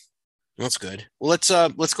 That's good. Well,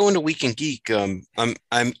 let's go into Week in Geek. I'm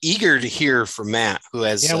eager to hear from Matt, who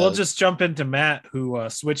has. Yeah, we'll just jump into Matt, who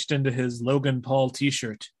switched into his Logan Paul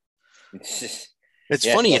T-shirt. It's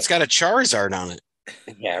funny. It's got a Charizard on it.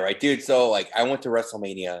 Yeah, right, dude. So like, I went to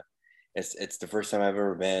WrestleMania. It's the first time I've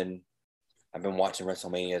ever been. I've been watching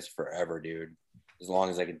WrestleManias forever, dude, as long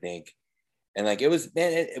as I can think. And like, it was,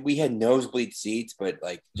 man, we had nosebleed seats, but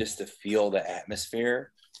like, just to feel the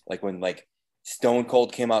atmosphere, like when like Stone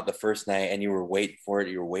Cold came out the first night and you were waiting for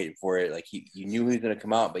it. Like you knew he was gonna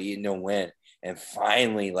come out, but you didn't know when. And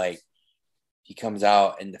finally, like, he comes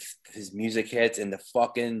out and his music hits, and the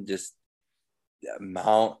fucking just the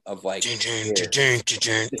amount of like this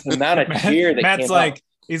amount of cheer that Matt's came like, out.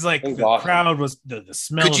 he's like, the Awesome. crowd was the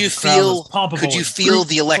smell. Could you of the crowd was palpable. Could you feel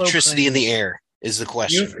the electricity in the air? Is the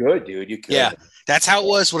question. You could, dude. You could. Yeah, that's how it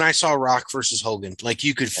was when I saw Rock versus Hogan. Like,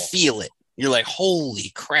 you could feel it. You're like,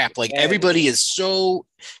 holy crap! Like, everybody is so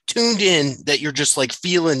tuned in that you're just like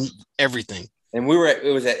feeling everything. And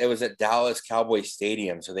it was at Dallas Cowboys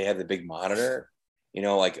Stadium, so they had the big monitor. You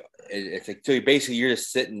know, like it's like, so basically you're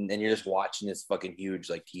just sitting and you're just watching this fucking huge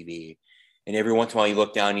like TV, and every once in a while you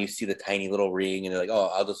look down and you see the tiny little ring, and you're like, oh,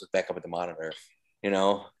 I'll just look back up at the monitor. You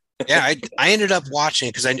know. Yeah, I ended up watching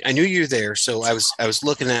it because I knew you were there, so I was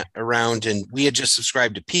looking around, and we had just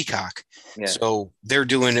subscribed to Peacock, so they're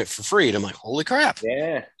doing it for free, and I'm like, holy crap!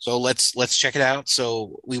 Yeah. So let's check it out.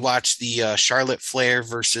 So we watched the Charlotte Flair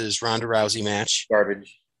versus Ronda Rousey match,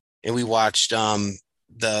 Garbage, and we watched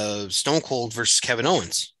the Stone Cold versus Kevin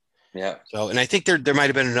Owens. Yeah. So, and I think there might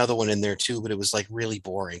have been another one in there too, but it was like really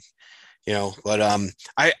boring, you know. But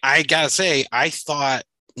I gotta say, I thought,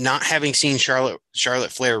 not having seen Charlotte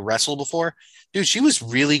Flair wrestle before, dude, she was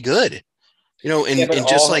really good, you know. And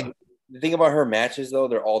just like, the thing about her matches though,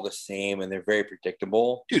 they're all the same and they're very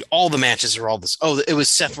predictable. Dude, all the matches are all this. Oh, it was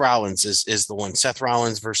Seth Rollins is the one. Seth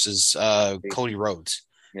Rollins versus Cody Rhodes,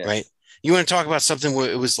 right? You want to talk about something where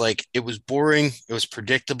it was like, it was boring, it was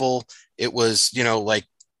predictable, it was, you know, like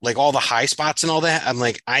all the high spots and all that. I'm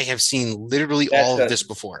like, I have seen literally all of this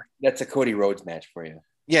before. That's a Cody Rhodes match for you.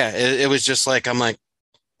 Yeah, it was just like, I'm like,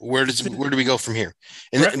 where do we go from here?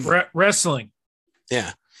 And wrestling.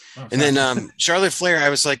 Yeah. Oh, and then Charlotte Flair, I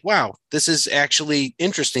was like, wow, this is actually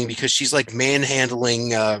interesting because she's like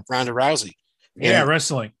manhandling Ronda Rousey. Yeah,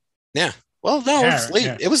 wrestling. Yeah. Well, no,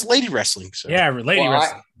 it was lady wrestling. So. Yeah, lady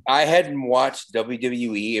wrestling. I hadn't watched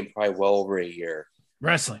WWE in probably well over a year.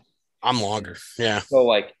 Wrestling. I'm longer. Yeah. So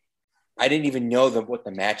like, I didn't even know what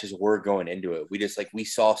the matches were going into it. We just like, we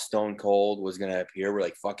saw Stone Cold was going to appear. We're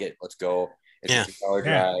like, fuck it, let's go. It's a $2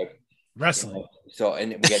 drive. Wrestling. You know? So,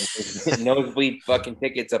 and we got nosebleed fucking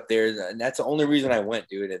tickets up there. And that's the only reason I went,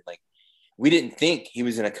 dude. And like, we didn't think he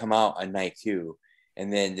was going to come out on night 2.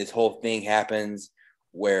 And then this whole thing happens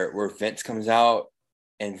where Vince comes out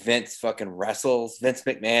and Vince fucking wrestles. Vince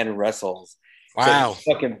McMahon wrestles. Wow.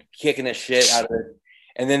 So fucking kicking the shit out of it.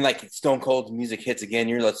 And then like Stone Cold's music hits again.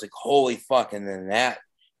 You're just like, holy fuck. And then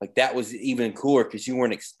that was even cooler because you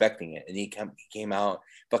weren't expecting it. And he came out,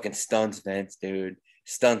 fucking stuns Vince, dude.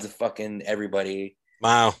 Stuns of fucking everybody.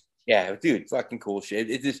 Wow. Yeah, dude, fucking cool shit.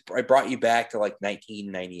 It brought you back to like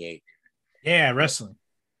 1998. Yeah, wrestling.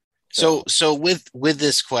 So with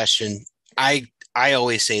this question, I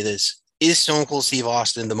always say this: is Stone Cold Steve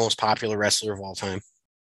Austin the most popular wrestler of all time?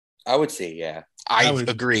 I would say, yeah. I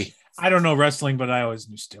agree. I don't know wrestling, but I always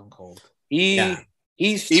knew Stone Cold.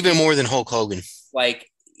 He's even more than Hulk Hogan. Like,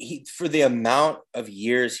 for the amount of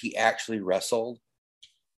years he actually wrestled,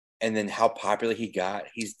 and then how popular he got,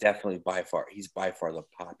 he's by far the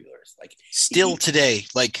popularest. Like, still today,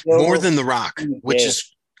 like more than The Rock, which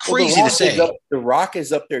is crazy to say. The Rock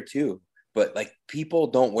is up there too, but like, people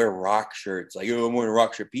don't wear Rock shirts. Like, I'm wearing a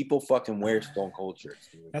Rock shirt. People fucking wear Stone Cold shirts,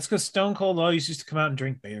 dude. That's because Stone Cold always used to come out and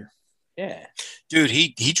drink beer. Yeah, dude,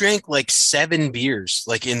 he drank like 7 beers,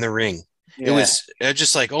 like in the ring. Yeah. It was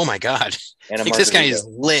just like, oh my god, like, this guy is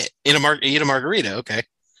lit. Eat a margarita, okay.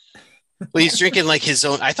 Well, he's drinking like his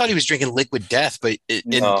own. I thought he was drinking Liquid Death, but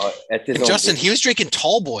Justin, he was drinking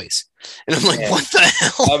Tall Boys, and I'm like, what the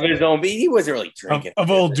hell? Of his own, he wasn't really drinking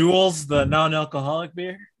of Old Duels, the non-alcoholic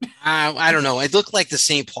beer. I don't know. It looked like the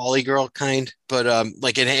St. Pauli girl kind, but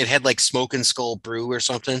like it had like Smoking Skull Brew or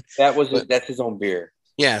something. That's his own beer.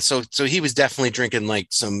 Yeah, so he was definitely drinking like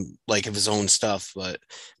some like of his own stuff, but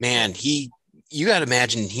man, you got to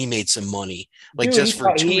imagine he made some money, like, dude, just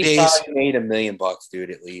for 2 days. He made $1 million,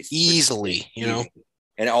 dude, at least easily, you know.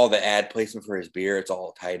 And all the ad placement for his beer, it's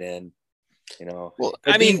all tied in, you know. Well,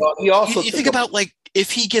 I mean, you think about like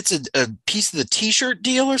if he gets a piece of the T-shirt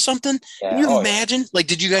deal or something. Can you imagine? Like,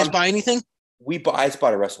 did you guys buy anything? I just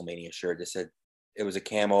bought a WrestleMania shirt that said it was a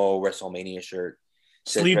camo WrestleMania shirt.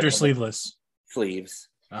 Sleeved or sleeveless? Sleeves.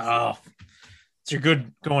 Oh, it's your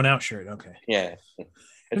good going out shirt. Okay. Yeah.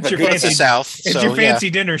 It's your fancy South. It's your fancy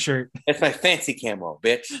dinner shirt. It's my fancy camo,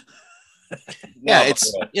 bitch. Yeah,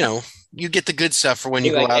 it's you get the good stuff for when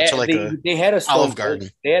you go out to they had a Olive Garden.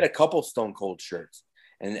 They had a couple Stone Cold shirts,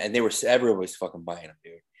 and everyone was fucking buying them,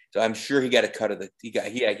 dude. So I'm sure he got a cut of the he got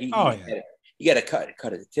a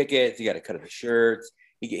cut of the tickets. He got a cut of the shirts.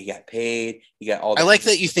 He got paid. He got all. I like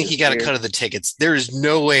that you think he got a cut of the tickets. There is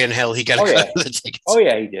no way in hell he got a cut of the tickets. Oh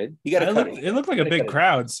yeah, he did. He got a cut. It looked like a big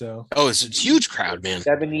crowd. So it's a huge crowd, man.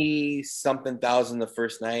 70-something thousand the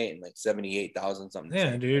first night, and like 78,000 something.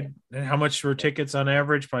 Yeah, dude. And how much were tickets on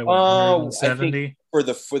average? Probably 170. For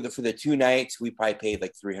the 2 nights, we probably paid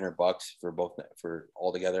like $300 for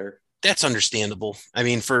all together. That's understandable. I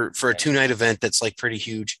mean, for a 2-night event, that's like pretty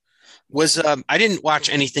huge. I didn't watch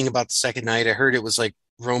anything about the second night. I heard it was like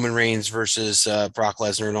Roman Reigns versus Brock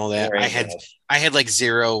Lesnar and all that. I had like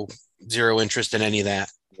zero interest in any of that.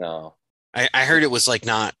 No, I heard it was like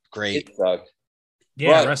not great. It sucked.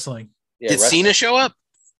 Yeah, wrestling. Yeah, Did Cena show up?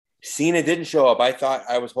 Cena didn't show up.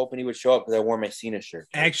 I was hoping he would show up because I wore my Cena shirt.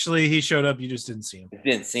 Actually, he showed up. You just didn't see him.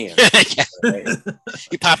 Didn't see him.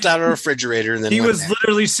 He popped out of a refrigerator and then he was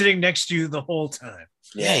literally sitting next to you the whole time.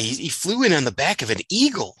 Yeah, he flew in on the back of an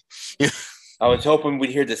eagle. I was hoping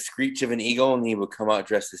we'd hear the screech of an eagle and he would come out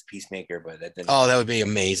dressed as Peacemaker, but that didn't. Oh, that would be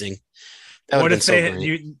amazing. What if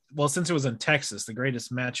well, since it was in Texas, the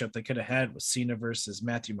greatest matchup they could have had was Cena versus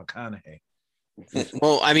Matthew McConaughey.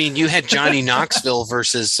 Well, I mean, you had Johnny Knoxville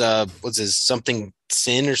versus what's his something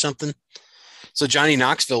Sin or something. So Johnny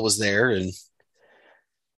Knoxville was there, and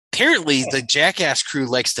apparently the Jackass crew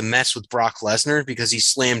likes to mess with Brock Lesnar because he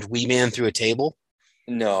slammed Wee Man through a table.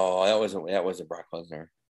 No, that wasn't Brock Lesnar.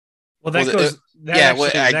 Well, I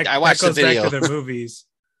watched the video. Back to their movies.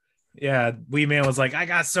 Yeah, Wee Man was like, I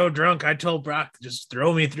got so drunk, I told Brock to just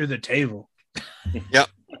throw me through the table. Yep.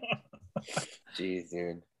 Jeez,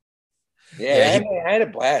 dude. Yeah, I had a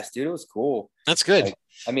blast, dude. It was cool. That's good. Like,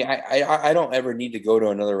 I mean, I don't ever need to go to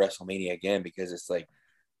another WrestleMania again because it's like,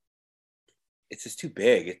 it's just too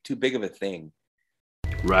big. It's too big of a thing.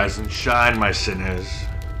 Rise and shine, my sinners.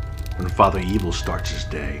 When Father Evil starts his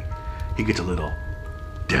day, he gets a little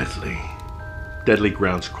deadly. Deadly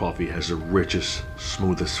Grounds coffee has the richest,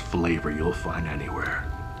 smoothest flavor you'll find anywhere.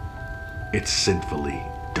 It's sinfully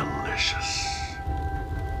delicious.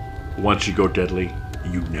 Once you go deadly,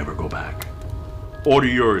 you never go back. Order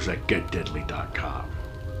yours at getdeadly.com.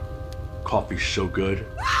 Coffee's so good,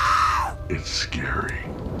 it's scary.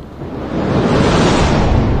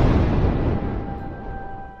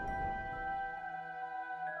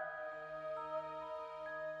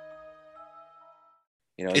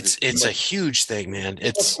 You know, it's a huge thing, man.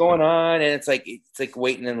 It's what's going on, and it's like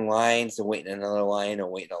waiting in lines and waiting in another line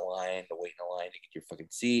and waiting in a line to wait in a line to get your fucking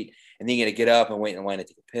seat, and then you got to get up and wait in a line to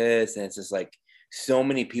take a piss, and it's just like so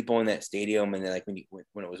many people in that stadium, and then like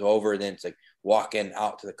when it was over, then it's like walking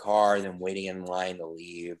out to the car and then waiting in line to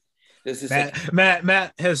leave. This is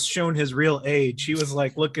Matt has shown his real age. He was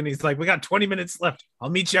like looking, he's like, we got 20 minutes left. I'll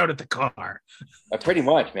meet you out at the car. Pretty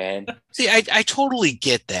much, man. See, I totally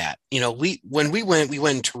get that. You know, when we went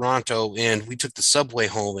in Toronto and we took the subway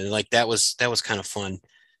home, and like that was kind of fun,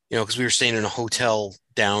 you know, because we were staying in a hotel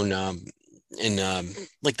down in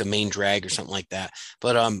like the main drag or something like that.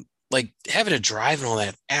 But like having to drive and all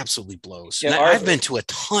that absolutely blows. Yeah, I've been to a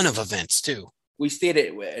ton of events too. We stayed at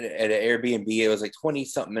an Airbnb. It was like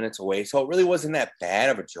 20-something minutes away. So it really wasn't that bad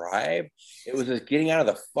of a drive. It was just getting out of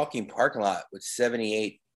the fucking parking lot with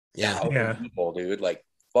 78,000 people, dude. Like,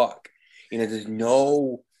 fuck. You know, there's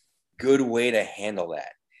no good way to handle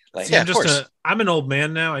that. Like, see, I'm an old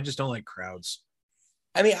man now. I just don't like crowds.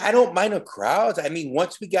 I mean, I don't mind the crowds. I mean,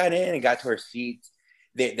 once we got in and got to our seats,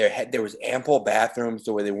 there was ample bathrooms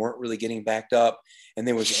so where they weren't really getting backed up, and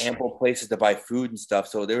there was ample places to buy food and stuff.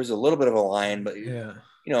 So there was a little bit of a line, but you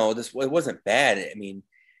know, it wasn't bad. I mean,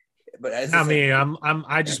 but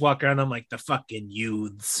I just walk around. I'm like the fucking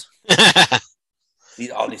youths.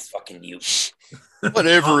 all these fucking youths.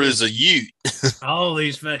 Whatever is a Ute. All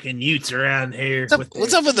these fucking Utes around here.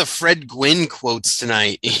 What's up with the Fred Gwynn quotes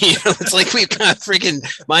tonight? You know, it's like we've got freaking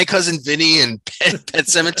My Cousin Vinny and Pet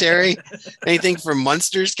Cemetery. Anything from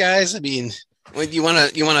Munsters, guys? I mean, you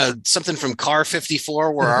want to something from Car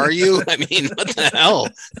 54? Where are you? I mean, what the hell?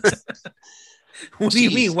 What do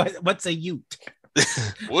you mean? What's a Ute?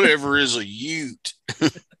 Whatever is a Ute.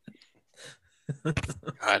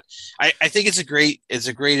 God, I think it's a great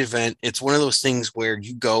event. It's one of those things where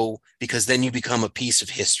you go because then you become a piece of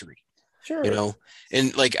history. Sure. You know,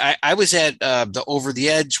 and like I was at the Over the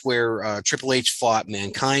Edge where Triple H fought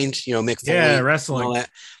Mankind. You know, Mick Foley, wrestling. All that.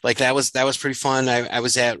 Like that was pretty fun. I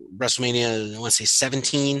was at WrestleMania. I want to say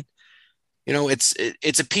 17.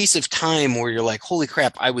 it's a piece of time where you're like, holy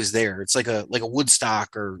crap, I was there. It's like a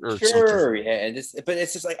Woodstock or Sure, something. yeah, but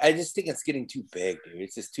it's just like I just think it's getting too big, dude.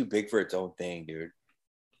 It's just too big for its own thing, dude.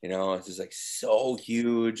 It's just like so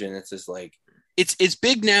huge, and it's just like it's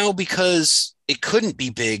big now because it couldn't be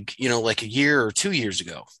big, like a year or 2 years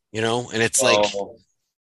ago, and it's like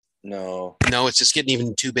no, it's just getting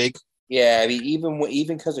even too big. Yeah, I mean,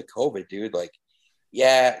 even because of COVID, dude. Like,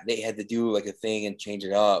 yeah, they had to do like a thing and change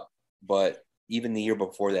it up, but even the year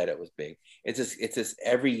before that, it was big. It's just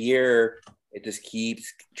every year it just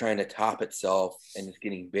keeps trying to top itself and it's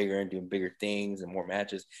getting bigger and doing bigger things and more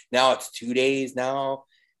matches. Now it's 2 days now.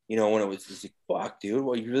 When it was just like, fuck, dude.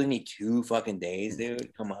 Well, you really need 2 fucking days,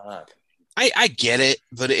 dude. Come on. I get it,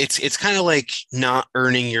 but it's kind of like not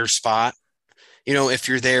earning your spot. If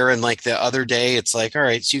you're there and like the other day, it's like, all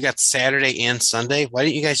right, so you got Saturday and Sunday. Why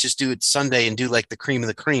didn't you guys just do it Sunday and do like the cream of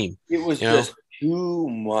the cream? It was just too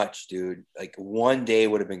much, dude. Like one day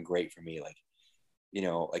would have been great for me. Like,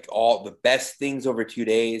 like all the best things over 2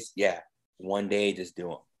 days. Yeah. One day, just do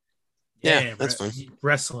them. Yeah, that's fine.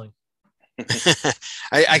 Wrestling.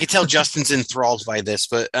 I can tell Justin's enthralled by this,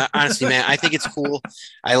 but honestly, man, I think it's cool.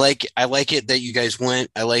 I like it that you guys went.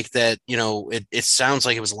 I like that, it sounds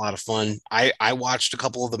like it was a lot of fun. I watched a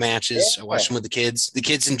couple of the matches. I watched them with the kids. The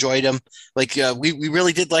kids enjoyed them. Like we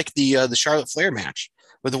really did like the Charlotte Flair match,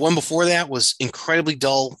 but the one before that was incredibly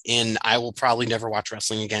dull, and I will probably never watch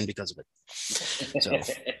wrestling again because of it. So,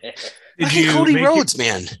 Cody Rhodes,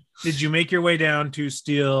 man. Did you make your way down to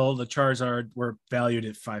steal the Charizard? Were valued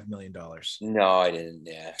at $5 million. No, I didn't.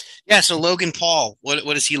 Yeah. Yeah. So Logan Paul, what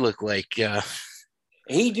does he look like?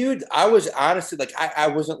 Hey, dude, I was honestly like, I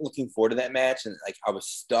wasn't looking forward to that match, and like I was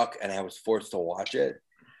stuck, and I was forced to watch it.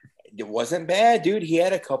 It wasn't bad, dude. He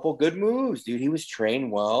had a couple good moves, dude. He was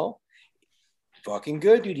trained well. Fucking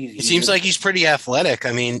good, dude. It seems like he's pretty athletic.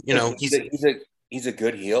 I mean, he's a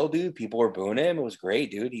good heel, dude. People were booing him. It was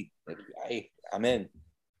great, dude. I'm in.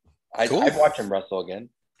 Cool. I'd watch him wrestle again.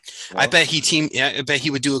 I bet he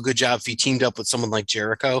would do a good job if he teamed up with someone like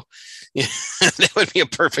Jericho. Yeah, that would be a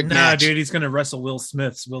perfect match. Dude, he's gonna wrestle Will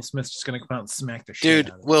Smith. Will Smith's just gonna come out and smack the shit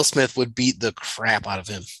out of him. Will Smith would beat the crap out of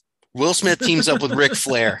him. Will Smith teams up with Ric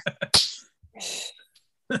Flair.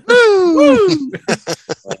 Woo!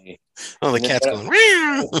 Oh, the cat's going.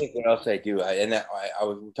 What else I do? I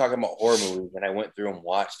was talking about horror movies, and I went through and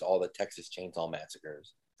watched all the Texas Chainsaw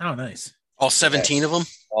Massacres. Oh, nice. All 17 of them?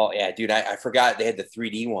 Oh, yeah, dude. I forgot they had the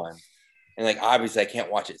 3D one. And, like, obviously I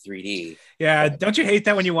can't watch it 3D. Yeah, don't you hate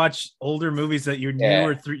that when you watch older movies that you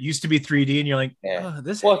knew used to be 3D and you're like,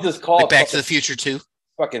 this is called like Back to the Future 2?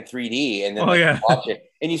 Fucking 3D. And then watch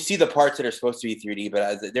it. And you see the parts that are supposed to be 3D,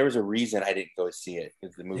 but there was a reason I didn't go see it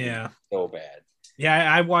because the movie was so bad.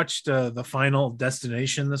 Yeah, I watched the Final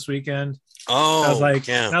Destination this weekend. Oh, I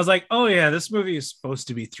was like, oh yeah, this movie is supposed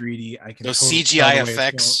to be 3D. I can those CGI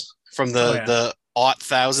effects from the aught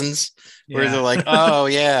thousands where they're like, oh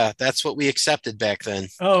yeah, that's what we accepted back then.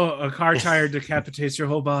 Oh, a car tire decapitates your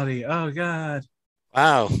whole body. Oh god.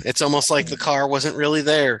 Wow, it's almost like the car wasn't really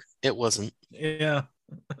there. It wasn't. Yeah.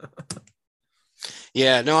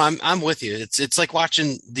 Yeah, no, I'm with you. It's like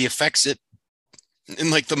watching the effects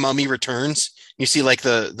in like The Mummy Returns. You see like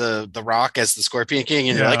the Rock as the Scorpion King,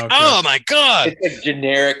 and you're like, oh my god, it's a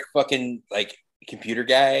generic fucking like computer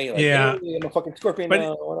guy. Like, yeah, hey, I'm a fucking Scorpion.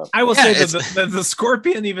 But I will say that the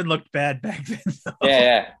Scorpion even looked bad back then. Though.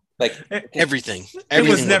 Yeah, like everything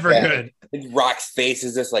was never good. Rock's face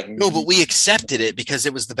is just like no, but we accepted it because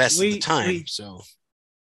it was the best at the time. So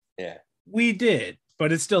yeah, we did,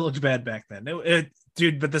 but it still looked bad back then.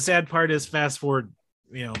 Dude, but the sad part is, fast forward,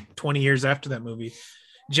 20 years after that movie,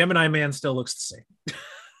 Gemini Man still looks the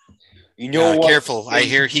same. What? Careful. I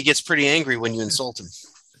hear he gets pretty angry when you insult him.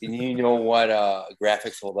 You know what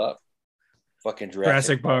graphics hold up? Fucking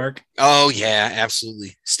Jurassic Park. Oh yeah,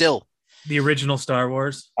 absolutely. Still, the original Star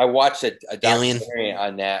Wars. I watched a documentary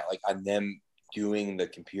on that, like on them doing the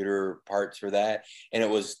computer parts for that, and it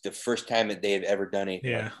was the first time that they had ever done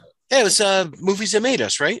anything. Yeah, it was Movies That Made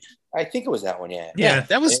Us, right? I think it was that one. Yeah,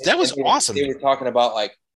 that was awesome. They were talking about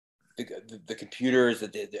like the computers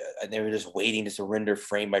that they were just waiting to surrender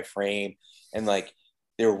frame by frame, and like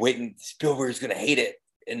they were waiting. Spielberg's gonna hate it,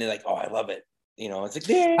 and they're like, "Oh, I love it." It's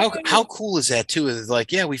like, how cool is that too? It's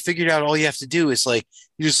like, yeah, we figured out all you have to do is like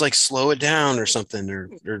you just like slow it down or something, or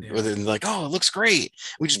they're like, oh, it looks great.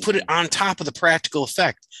 We just put it on top of the practical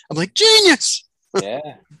effect. I'm like, genius. Yeah.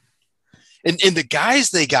 And the guys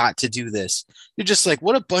they got to do this, you're just like,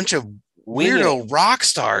 what a bunch of weirdo rock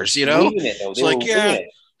stars, It's like, yeah,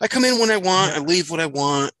 I come in when I want, I leave when I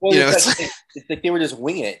want. Well, it's like they were just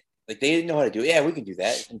winging it. Like they didn't know how to do it. Yeah, we can do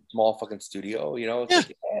that in a small fucking studio. It's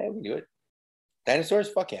like, yeah, we can do it. Dinosaurs?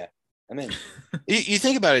 Fuck yeah. I'm in. You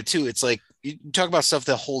think about it too. It's like you talk about stuff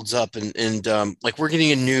that holds up, and like we're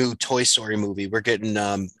getting a new Toy Story movie. We're getting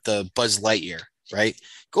the Buzz Lightyear, right?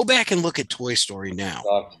 Go back and look at Toy Story now.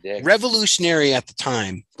 Revolutionary at the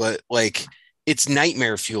time, but like it's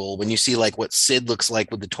nightmare fuel when you see like what Sid looks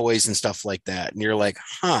like with the toys and stuff like that, and you're like,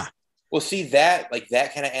 huh. Well, see that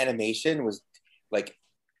kind of animation was like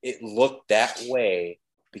it looked that way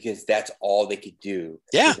because that's all they could do.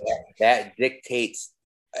 Yeah, that dictates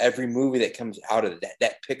every movie that comes out of that.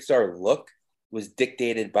 That Pixar look was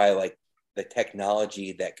dictated by like the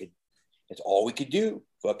technology that could. It's all we could do.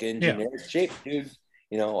 Fucking generic shape, dude.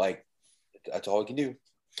 You know, like that's all we can do.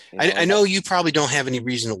 You know? I know you probably don't have any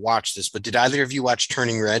reason to watch this, but did either of you watch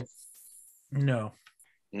Turning Red? No.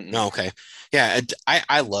 No, okay. Yeah,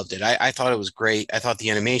 I loved it. I thought it was great. I thought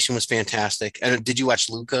the animation was fantastic. And did you watch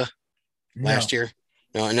Luca last year?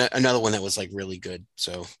 No, another one that was like really good.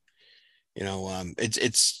 So, you know,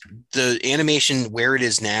 it's the animation where it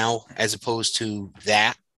is now as opposed to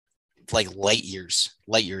that, like light years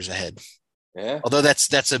ahead. Yeah. Although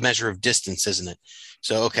that's a measure of distance, isn't it?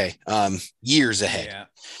 So okay, years ahead.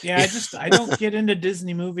 Yeah. I don't get into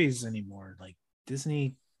Disney movies anymore. Like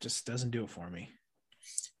Disney just doesn't do it for me.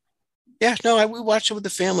 Yeah, no, we watched it with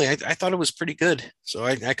the family. I thought it was pretty good. So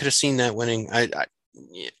I could have seen that winning.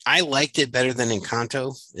 I liked it better than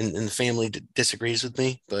Encanto, and the family disagrees with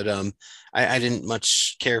me. But I didn't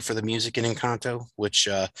much care for the music in Encanto, which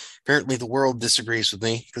apparently the world disagrees with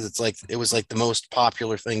me because it was like the most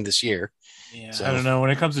popular thing this year. Yeah, so. I don't know.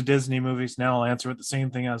 When it comes to Disney movies, now I'll answer with the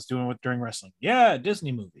same thing I was doing during wrestling. Yeah,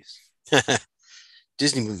 Disney movies.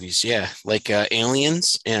 Disney movies, yeah, like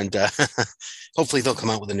Aliens, and hopefully they'll come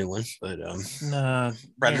out with a new one. But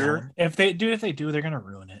Predator. Yeah. If they do, they're gonna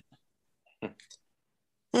ruin it.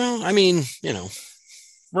 Well, I mean, you know,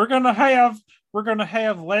 we're gonna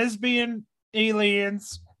have lesbian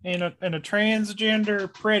aliens and a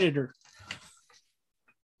transgender predator.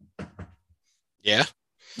 Yeah,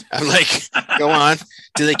 I'm like, go on.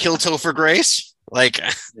 Do they kill Topher Grace? Like,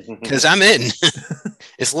 because I'm in.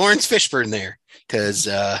 Is Lawrence Fishburne there? Because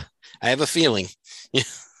I have a feeling.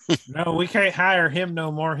 No, we can't hire him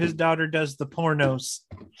no more. His daughter does the pornos.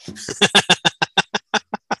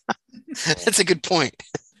 That's a good point.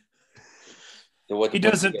 So he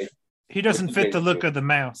doesn't fit the look of the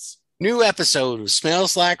mouse. New episode of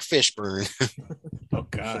Smells Like Fishburne. Oh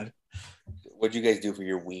God. What'd you guys do for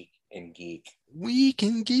your week in geek? Week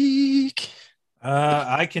in geek.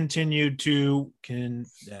 I continued to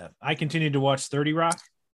watch 30 Rock.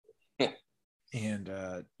 And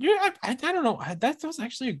I don't know. That was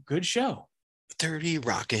actually a good show. 30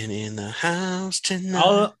 rocking in the house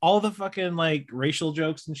tonight. All the fucking like racial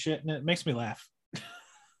jokes and shit, and it makes me laugh.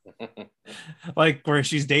 Like where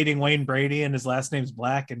she's dating Wayne Brady and his last name's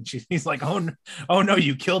Black, and he's like, oh no,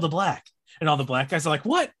 you killed a black, and all the black guys are like,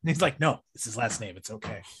 what? And he's like, no, it's his last name, it's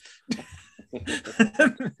okay.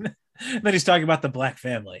 Then he's talking about the black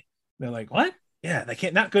family. They're like, what? Yeah, they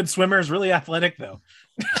can't. Not good swimmers, really athletic though.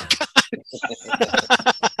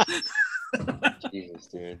 Jesus,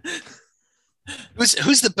 dude.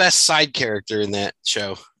 Who's the best side character in that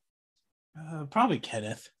show? Probably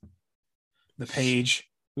Kenneth, the page.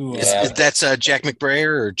 Who, that's Jack McBrayer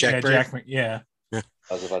or Jack Brayer? I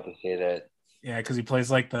was about to say that. Yeah, because he plays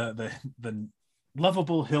like the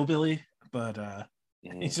lovable hillbilly, but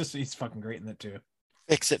he's fucking great in that too.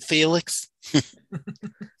 Fix it, Felix.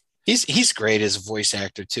 He's great as a voice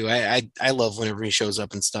actor too. I love whenever he shows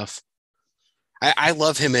up and stuff. I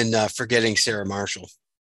love him in Forgetting Sarah Marshall.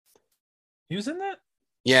 He was in that?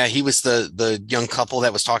 Yeah, he was the young couple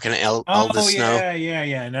that was talking to Elvis Snow.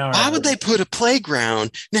 Yeah. No, why would they put a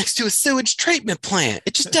playground next to a sewage treatment plant?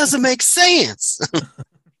 It just doesn't make sense.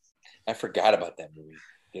 I forgot about that movie.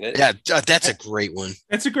 Did it? Yeah, that's a great one.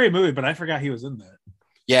 It's a great movie, but I forgot he was in that.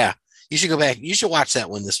 Yeah, you should go back. You should watch that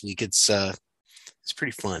one this week. It's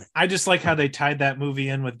pretty fun. I just like how they tied that movie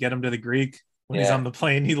in with Get Him to the Greek. When he's on the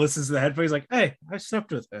plane, he listens to the headphones. He's like, hey, I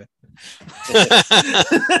slept with her.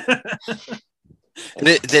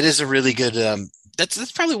 That is a really good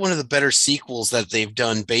that's probably one of the better sequels that they've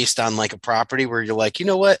done based on like a property where you're like, you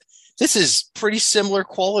know what, this is pretty similar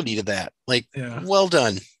quality to that, like well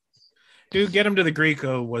done. Dude, Get Him to the Greek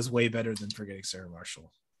was way better than Forgetting Sarah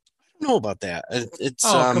Marshall. I don't know about that. It's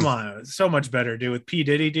come on, it's so much better, dude. With P.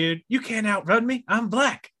 Diddy, dude, you can't outrun me, I'm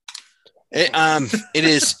black. It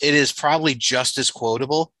is probably just as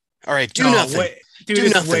quotable. All right, do nothing.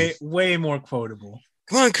 It's way more quotable.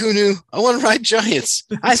 Come on, Kunu. I want to ride giants.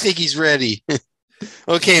 I think he's ready.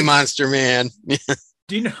 Okay, Monster Man.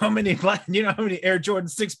 Do you know how many Air Jordan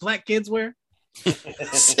 6 black kids wear?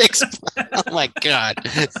 6. Oh my God.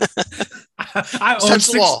 I own Touch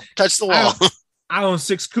six, the wall. Touch the wall. I own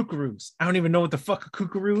 6 kookaroos. I don't even know what the fuck a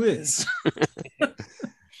kookaroo is.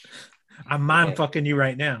 I'm mind fucking you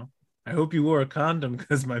right now. I hope you wore a condom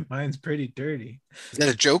because my mind's pretty dirty. Is that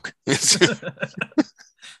a joke?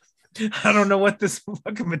 I don't know what this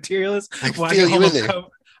fucking material is. I feel you in there.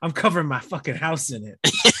 I'm covering my fucking house in it.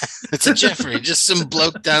 It's a Jeffrey, just some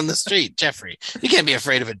bloke down the street. Jeffrey. You can't be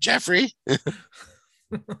afraid of a Jeffrey.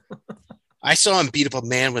 I saw him beat up a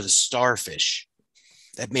man with a starfish.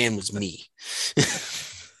 That man was me.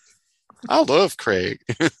 I love Craig.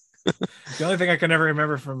 The only thing I can ever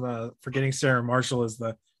remember from Forgetting Sarah Marshall is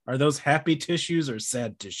are those happy tissues or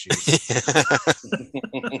sad tissues?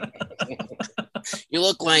 You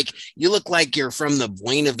look like you're from the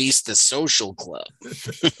Buena Vista Social Club.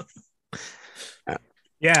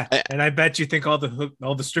 Yeah, and I bet you think all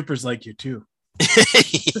the strippers like you too. Yeah,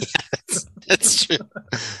 that's true.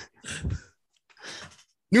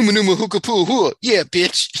 Numa hookah poo. Yeah,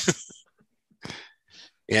 bitch.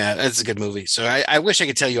 Yeah, that's a good movie. So I wish I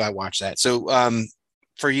could tell you I watched that. So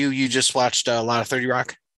for you just watched a lot of 30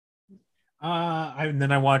 Rock? And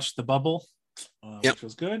then I watched The Bubble, yep. which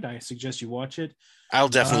was good. I suggest you watch it. I'll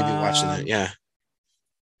definitely be watching it. Yeah.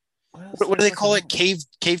 What do they call it? Cave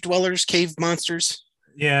dwellers, cave monsters?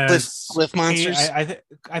 Yeah, cliff monsters. I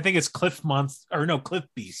think it's cliff monsters, or no, cliff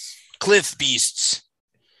beasts. Cliff beasts.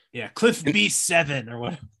 Yeah, Cliff Beast 7 or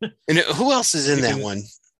what? And who else is in that one?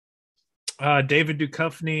 David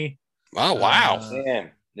Duchovny. Oh wow!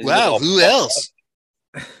 Man, wow, who else?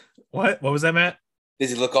 What was that, Matt? Does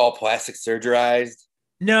he look all plastic surgerized?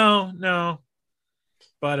 No.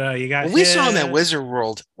 But you got. When we saw him at Wizard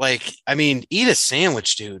World. Like, I mean, eat a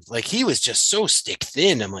sandwich, dude. Like, he was just so stick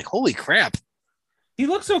thin. I'm like, holy crap. He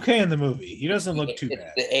looks okay in the movie. He doesn't look too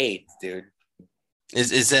bad. The AIDS, dude.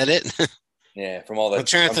 Is that it? Yeah, from all the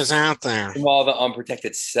truth is out there. From all the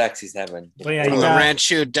unprotected sex he's having. Well, yeah, from the Red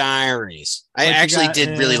Shoe Diaries. I actually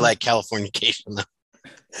did really like Californication, though.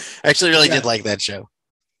 I actually really did like that show.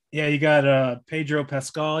 Yeah, you got Pedro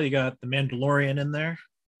Pascal. You got the Mandalorian in there.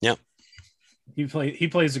 Yep. He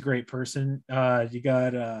plays a great person. You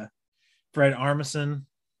got Fred Armisen.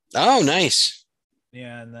 Oh, nice.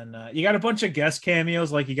 Yeah, and then you got a bunch of guest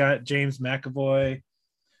cameos, like you got James McAvoy.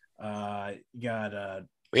 You got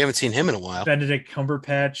we haven't seen him in a while. Benedict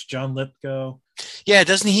Cumberbatch, John Lithgow. Yeah,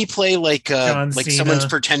 doesn't he play like John like Cena. Someone's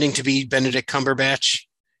pretending to be Benedict Cumberbatch?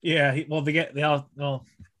 Yeah, they all. Well,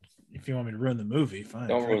 if you want me to ruin the movie, fine.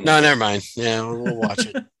 Don't ruin No, never mind. Yeah, we'll watch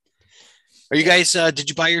it. Are you guys? Did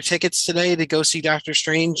you buy your tickets today to go see Doctor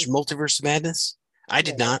Strange: Multiverse of Madness? I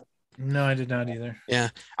did not. No, I did not either. Yeah,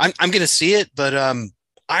 I'm going to see it, but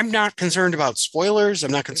I'm not concerned about spoilers.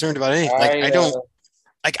 I'm not concerned about anything. Like I don't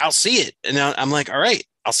like. I'll see it, and I'm like, all right,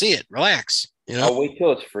 I'll see it. Relax, you know. I'll wait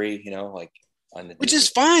till it's free, you know, like on the. Which is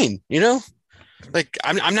fine, you know. Like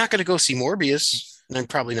I'm not going to go see Morbius, and I'm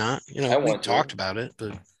probably not. You know, we talked about it,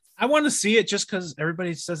 but. I want to see it just because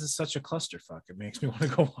everybody says it's such a clusterfuck. It makes me want to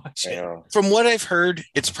go watch it. From what I've heard,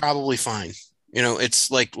 it's probably fine. You know,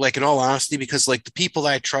 it's like in all honesty, because like the people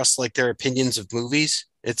that I trust, like their opinions of movies,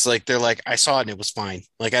 it's like they're like, I saw it and it was fine.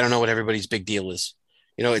 Like I don't know what everybody's big deal is.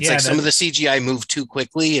 You know, it's like some of the CGI moved too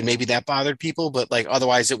quickly and maybe that bothered people, but like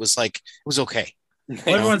otherwise it was okay.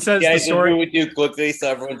 Everyone says the story would do quickly, so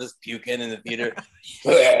everyone's just puking in the theater.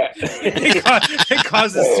 It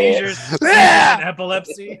causes seizures and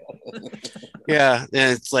epilepsy. Yeah,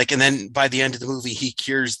 and it's like, and then by the end of the movie, he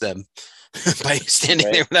cures them by standing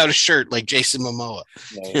there without a shirt, like Jason Momoa.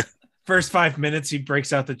 Right. First 5 minutes, he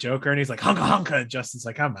breaks out the Joker, and he's like, "Honka honka," and Justin's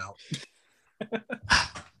like, "I'm out."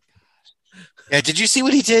 Yeah, did you see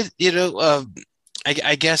what he did? You know,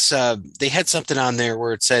 I guess they had something on there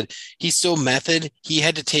where it said he's so method. He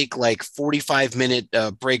had to take like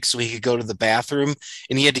 45-minute breaks so he could go to the bathroom,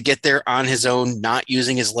 and he had to get there on his own, not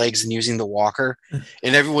using his legs and using the walker.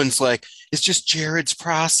 And everyone's like, "It's just Jared's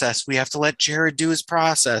process. We have to let Jared do his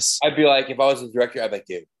process." I'd be like, if I was the director, I'd be like,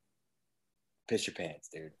 dude, piss your pants,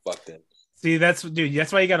 dude. Fuck this. See, that's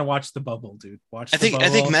why you got to watch The Bubble, dude. I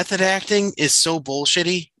think method acting is so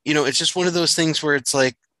bullshitty. You know, it's just one of those things where it's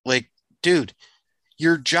like, dude.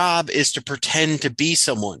 Your job is to pretend to be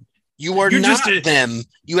someone. You're not them.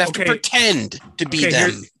 You have to pretend to be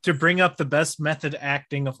them. To bring up the best method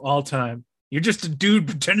acting of all time. You're just a dude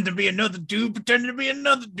pretending to be another dude, pretending to be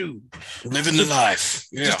another dude. Living the life.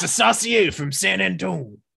 Yeah. Just a saucier from San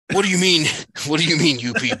Antonio. What do you mean? What do you mean,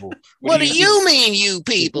 you people? What do you mean, you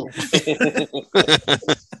people?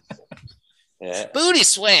 Booty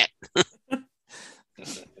sweat.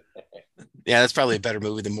 Yeah, that's probably a better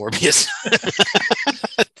movie than Morbius.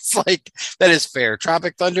 It's like, that is fair.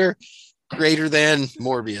 Tropic Thunder, greater than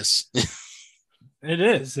Morbius. It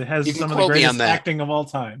is. It has You can some of the quote me greatest on that. acting of all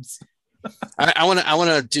times. I want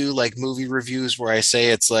to do like movie reviews where I say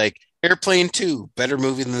it's like Airplane 2, better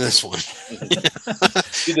movie than this one.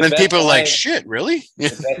 Dude, And people are like, shit, really? The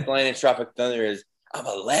best line in Tropic Thunder is, I'm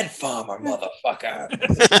a lead farmer, motherfucker.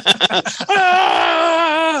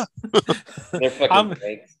 Ah! They're fucking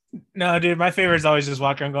fake. No, dude, my favorite is always just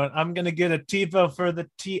walking around going, I'm going to get a TiVo for the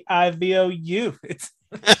TIVOU. It's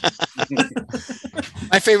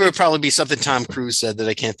My favorite would probably be something Tom Cruise said that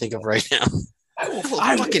I can't think of right now. I will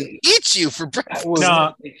fucking eat you for breakfast.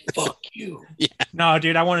 No, fuck you. Yeah. No,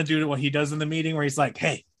 dude, I want to do what he does in the meeting where he's like,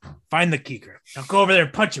 hey, find the keeker. Now go over there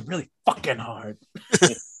and punch him really fucking hard.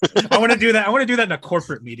 I want to do that. I want to do that in a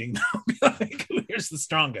corporate meeting. Be like, here's the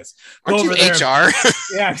strongest. Go Aren't over you there. HR?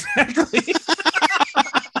 Yeah, exactly.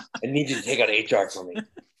 I need you to take out HR for me.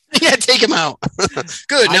 Yeah, take him out.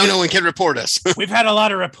 Good. Now no one can report us. We've had a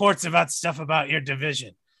lot of reports about stuff about your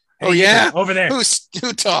division. Hey, oh yeah, over there. Who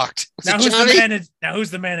talked? Now who's the manager? Now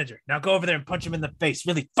who's the manager? Now go over there and punch him in the face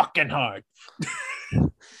really fucking hard.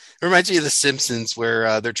 It reminds me of The Simpsons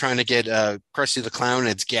where they're trying to get Krusty the Clown and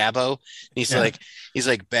it's Gabbo. And he's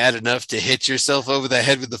like bad enough to hit yourself over the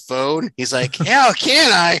head with the phone. He's like, how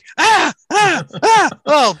can I?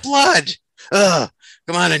 Oh, blood.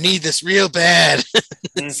 Come on, I need this real bad.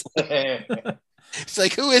 It's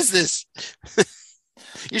like, who is this?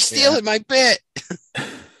 You're stealing my bit.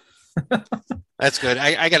 That's good.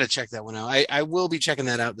 I got to check that one out. I will be checking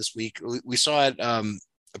that out this week. We saw it, a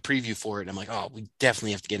preview for it. And I'm like, oh, we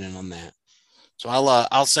definitely have to get in on that. So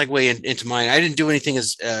I'll segue into mine. I didn't do anything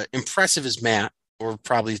as impressive as Matt or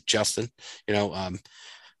probably Justin, but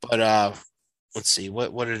let's see.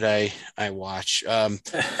 What did I watch? We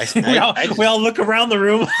all look around the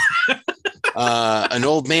room. An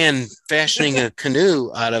old man fashioning a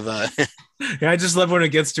canoe out of a. Yeah, I just love when it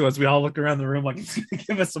gets to us. We all look around the room like,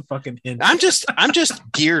 give us a fucking hint. I'm just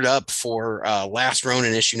geared up for Last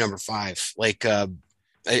Ronin issue number 5. Like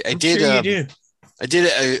I did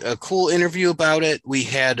a cool interview about it. We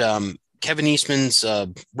had Kevin Eastman's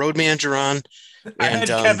road manager on. I had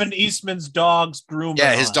Kevin Eastman's dog's groomer.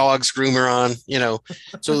 Yeah, his dog's groomer on.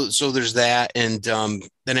 So there's that, and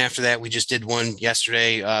then after that, we just did one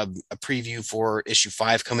yesterday, a preview for issue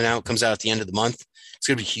 5 coming out. Comes out at the end of the month. It's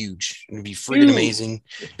gonna be huge. It's gonna be freaking amazing.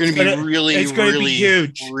 It's gonna be really, it's gonna really, be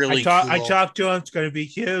huge. Really cool. I talked to him. It's gonna be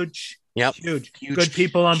huge. Yep, huge. Good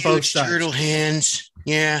people on both sides. Turtle hands.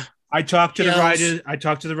 Yeah. I talked to the writers. I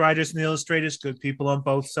talked to the writers and the illustrators. Good people on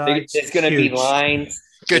both sides. It's going to be lines.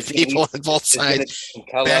 Good people on both sides.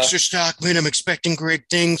 Baxter Stockman, I'm expecting great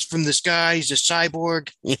things from this guy. He's a cyborg.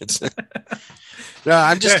 No,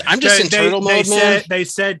 I'm just in turtle mode, man. They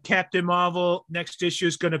said Captain Marvel next issue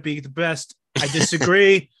is going to be the best. I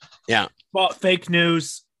disagree. Yeah. Well, fake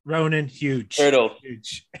news. Ronin, huge. Turtle,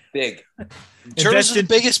 huge. big. Turtles are the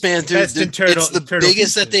biggest, man. Dude, it's the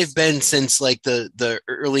biggest that they've been since like the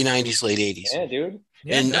early 90s, late 80s. Yeah, dude.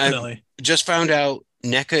 Yeah, and definitely. I just found out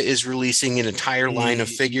NECA is releasing an entire line of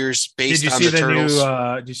figures based on the Turtles.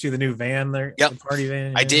 Did you see the new van there? Yep. The party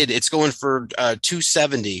van? I did. It's going for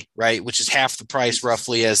 $270, right? Which is half the price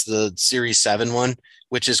roughly as the Series 7 one,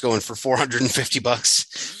 which is going for $450.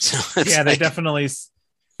 So yeah, they definitely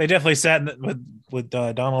sat with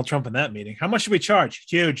Donald Trump in that meeting. How much should we charge?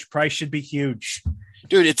 Huge. Price should be huge.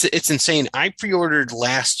 Dude, it's insane. I pre-ordered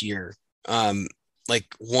last year like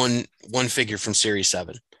one figure from Series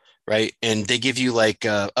 7, right? And they give you like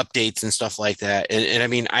updates and stuff like that. And I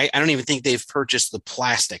mean, I don't even think they've purchased the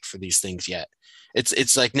plastic for these things yet.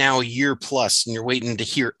 It's like now a year plus and you're waiting to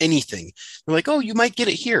hear anything. They're like, oh, you might get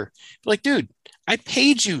it here. They're like, dude, I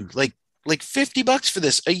paid you like $50 for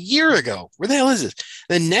this a year ago. Where the hell is this?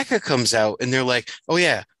 Then NECA comes out and they're like, oh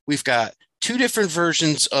yeah, we've got 2 different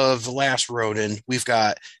versions of The Last Ronin. We've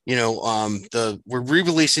got, we're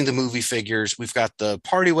re-releasing the movie figures. We've got the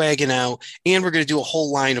Party Wagon out, and we're going to do a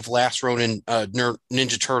whole line of Last Ronin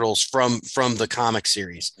Ninja Turtles from the comic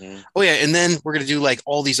series. Mm. Oh yeah, and then we're going to do like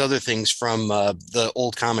all these other things from the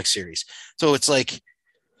old comic series. So it's like,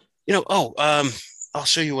 I'll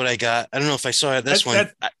show you what I got. I don't know if I saw it.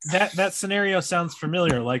 That scenario sounds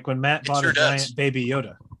familiar, like when Matt bought a giant baby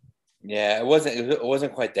Yoda. Yeah, it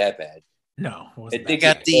wasn't quite that bad. No, they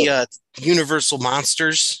got the Universal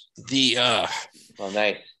Monsters, oh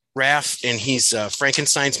nice, Raph, and he's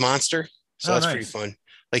Frankenstein's monster. So that's nice. Pretty fun.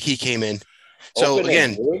 Like he came in. So Open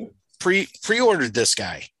again, pre-ordered this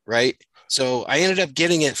guy, right? So I ended up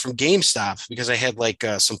getting it from GameStop because I had like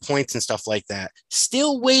some points and stuff like that.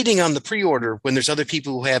 Still waiting on the pre-order when there's other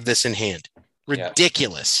people who have this in hand.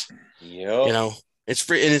 Ridiculous. Yep. It's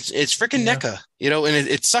freaking NECA, and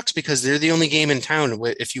it sucks because they're the only game in town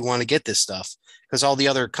if you want to get this stuff, because all the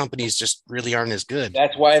other companies just really aren't as good.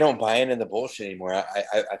 That's why I don't buy into the bullshit anymore.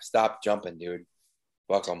 I've stopped jumping, dude.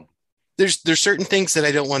 Fuck them. There's certain things that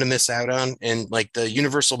I don't want to miss out on, and like the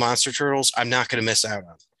Universal Monster Turtles, I'm not going to miss out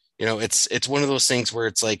on. It's one of those things where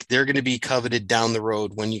it's like they're going to be coveted down the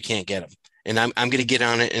road when you can't get them, and I'm going to get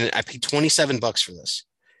on it. And I paid $27 for this,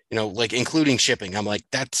 like including shipping. I'm like,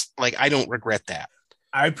 that's like, I don't regret that.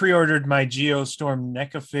 I pre-ordered my Geostorm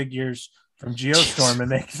NECA figures from Geostorm,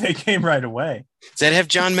 and they came right away. Does that have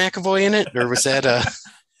John McAvoy in it, or was that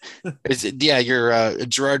is it? Yeah, you're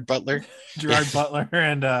Gerard Butler. Gerard Butler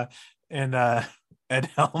and Ed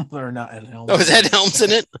Helms, or not Ed Helms. Oh, is Ed Helms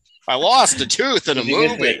in it? I lost a tooth in a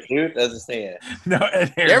movie. Tooth doesn't say it. No,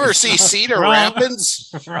 Ed Harris. You ever see Cedar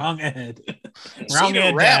Rapids? Wrong Ed. Wrong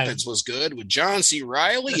Cedar Rapids was good with John C.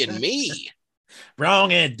 Reilly and me.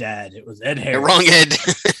 Wrong Ed, Dad. It was Ed Harris. Wrong Ed.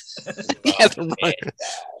 Yeah, wrong.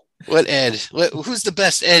 What Ed? Who's the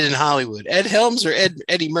best Ed in Hollywood? Ed Helms or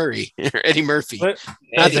Eddie Murray or Eddie Murphy? Not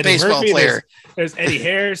the Eddie baseball Murphy, player. There's Eddie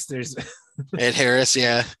Harris. There's Ed Harris.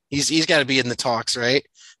 Yeah, he's got to be in the talks, right?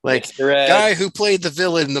 Like guy who played the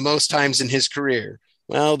villain the most times in his career.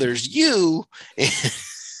 Well, there's you.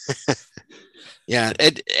 Yeah,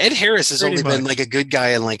 Ed Harris has only been like a good guy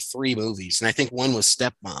in like 3 movies, and I think one was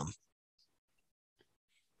Stepmom.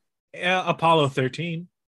 Yeah, Apollo 13.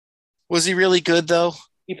 Was he really good though?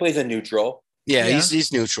 He plays a neutral. Yeah,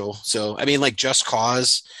 he's neutral. So I mean, like Just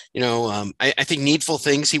Cause. I think Needful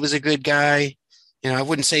Things. He was a good guy. I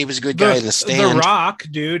wouldn't say he was a good guy in The Stand. The Rock,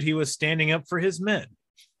 dude, he was standing up for his men.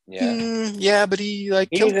 Yeah, yeah, but he was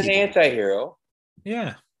killed an people. anti-hero.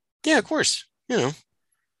 Yeah, of course.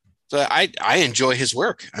 So I enjoy his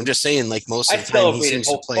work. I'm just saying, like most of the time, he seems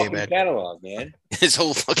to play a bad catalog, man. His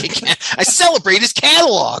whole fucking I celebrate his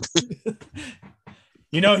catalog.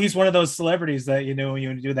 He's one of those celebrities that when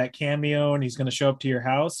you do that cameo and he's going to show up to your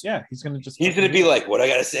house. Yeah, he's going to be like, what I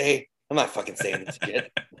gotta say? I'm not fucking saying this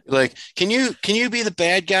shit. Like, can you be the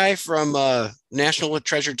bad guy from National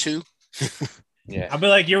Treasure 2? Yeah, I'll be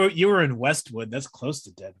like, you were in Westwood. That's close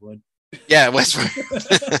to Deadwood. Yeah, Westwood.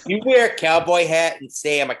 You wear a cowboy hat and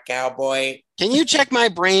say I'm a cowboy. Can you check my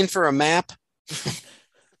brain for a map?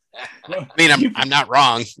 I mean, I'm not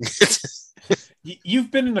wrong.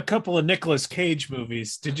 You've been in a couple of Nicolas Cage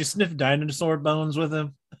movies. Did you sniff dinosaur bones with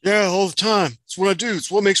him? Yeah, all the time. It's what I do.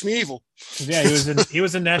 It's what makes me evil. Yeah, he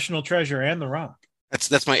was in National Treasure and The Rock.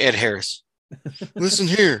 That's my Ed Harris. Listen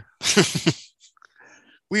here.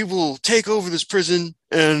 We will take over this prison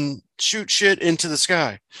and shoot shit into the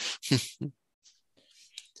sky.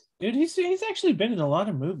 Dude, he's actually been in a lot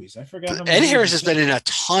of movies. I forgot how many. Ed Harris has been in a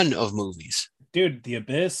ton of movies. Dude, The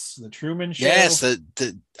Abyss, The Truman Show. Yes,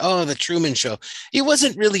 the Truman Show. He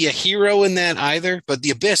wasn't really a hero in that either, but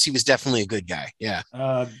The Abyss, he was definitely a good guy. Yeah.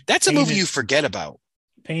 That's a movie you forget about.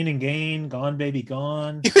 Pain and Gain, Gone Baby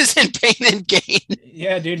Gone. He was in Pain and Gain.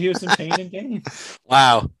 Yeah, dude, he was in Pain and Gain.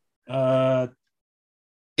 Wow.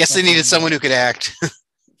 Guess they needed someone who could act.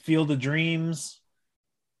 Field of Dreams.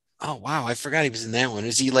 Oh wow, I forgot he was in that one.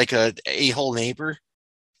 Is he like a hole neighbor?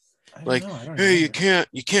 Like, hey, you can't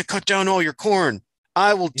cut down all your corn.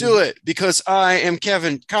 I will do it because I am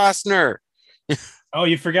Kevin Costner. Oh,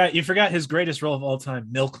 you forgot his greatest role of all time,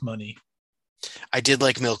 Milk Money. I did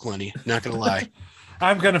like Milk Money, not gonna lie.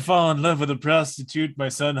 I'm gonna fall in love with a prostitute my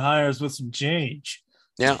son hires with some change.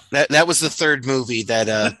 Yeah, that was the third movie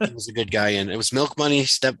that he was a good guy in. It was Milk Money,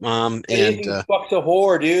 Stepmom, and fuck's a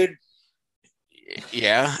whore, dude.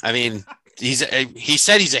 Yeah, I mean, he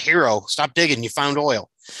said he's a hero. Stop digging, you found oil.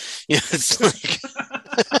 Yeah, it's like,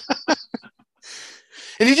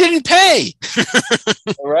 and he didn't pay.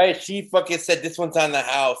 All right, she fucking said this one's on the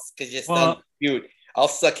house because your son's cute. I'll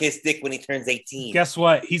suck his dick when he turns 18. Guess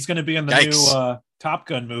what? He's going to be in the new Top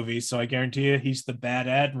Gun movie, so I guarantee you he's the bad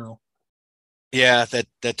admiral. Yeah,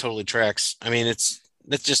 that totally tracks. I mean, that's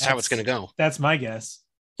just how it's going to go. That's my guess.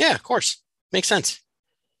 Yeah, of course, makes sense.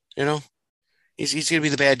 He's going to be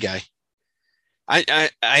the bad guy. I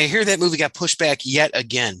hear that movie got pushed back yet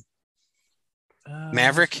again.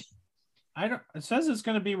 Maverick. It says it's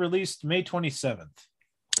going to be released May 27th.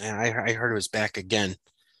 Yeah, I heard it was back again.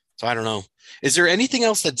 So I don't know. Is there anything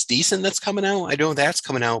else that's decent that's coming out? I know that's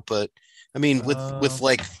coming out, but I mean, without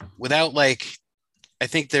I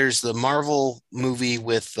think there's the Marvel movie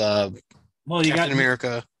with Captain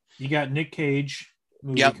America. You got Nick Cage.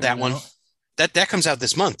 Yep, that one. That comes out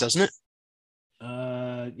this month, doesn't it?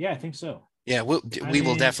 Yeah, I think so. Yeah, we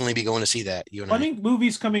will definitely be going to see that. You and I think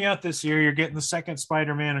movies coming out this year. You're getting the second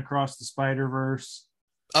Spider-Man Across the Spider-Verse.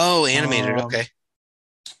 Oh, animated. Okay.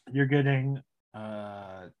 You're getting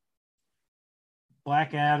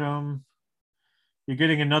Black Adam. You're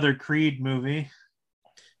getting another Creed movie.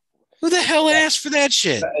 Who the hell asked for that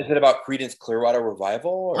shit? Is it about Creedence Clearwater Revival?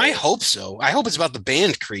 Or? I hope so. I hope it's about the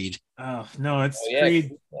band Creed. Oh no, it's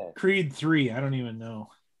Creed. Creed 3. I don't even know.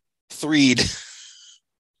 Threed.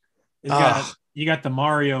 You got the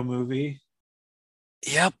Mario movie.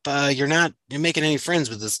 Yep. You're making any friends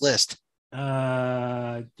with this list. You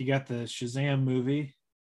got the Shazam movie.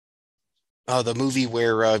 Oh, the movie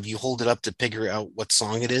where you hold it up to figure out what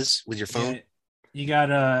song it is with your phone. Yeah. You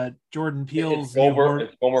got Jordan Peele's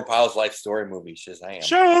It's Gomer Pyle's life story movie, Shazam.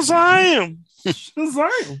 Shazam.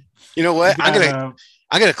 You know what? I'm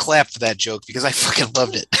gonna clap for that joke because I fucking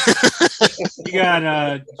loved it. You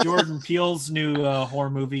got Jordan Peele's new horror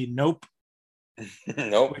movie, Nope.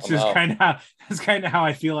 Nope. Which is kind of how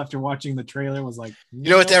I feel after watching the trailer. Was like, you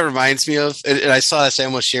know what that reminds me of? And I saw this. I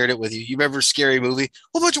almost shared it with you. You remember Scary Movie? A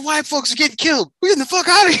whole bunch of white folks are getting killed. We're getting the fuck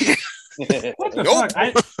out of here. What the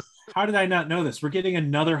fuck? How did I not know this? We're getting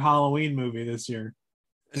another Halloween movie this year.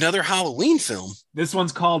 Another Halloween film. This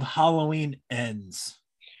one's called Halloween Ends.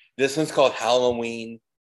 This one's called Halloween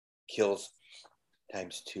Kills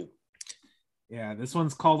 ×2. Yeah, this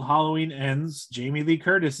one's called Halloween Ends. Jamie Lee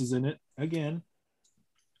Curtis is in it again.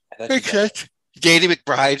 Makes sense. Danny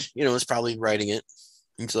McBride, is probably writing it.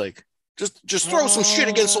 He's like, just throw some shit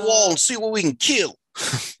against the wall and see what we can kill.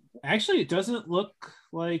 Actually, it doesn't look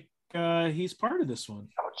like he's part of this one.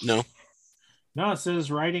 No, it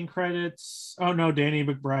says writing credits. Oh no, Danny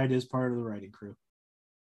McBride is part of the writing crew.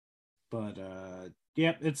 But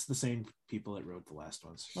yep, it's the same people that wrote the last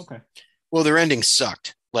ones. Okay. Well, their ending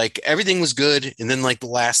sucked. Like everything was good, and then like the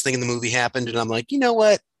last thing in the movie happened, and I'm like, you know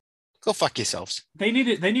what? Go fuck yourselves. They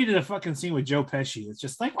needed a fucking scene with Joe Pesci. It's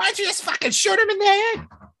just like, why'd you just fucking shoot him in the head?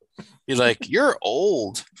 You're like, you're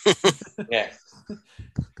old. Yeah.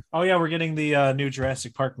 Oh yeah, we're getting the new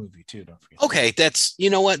Jurassic Park movie too. Don't forget. Okay, you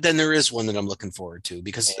know what? Then there is one that I'm looking forward to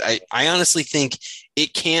because I honestly think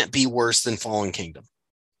it can't be worse than Fallen Kingdom.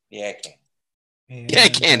 Yeah, it can. Yeah,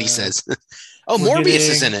 it can. He says. Oh, Morbius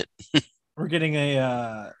is in it. We're getting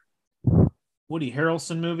a Woody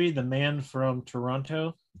Harrelson movie, The Man from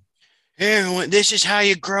Toronto. Yeah, this is how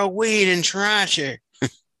you grow weed in Toronto.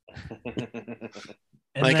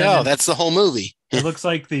 That's the whole movie. It looks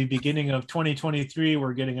like the beginning of 2023.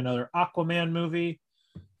 We're getting another Aquaman movie.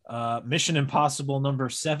 Mission Impossible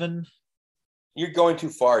 #7. You're going too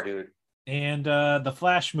far, dude. And the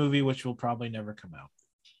Flash movie, which will probably never come out.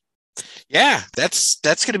 Yeah, that's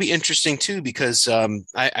going to be interesting too because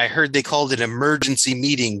I heard they called it an emergency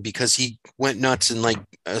meeting because he went nuts and like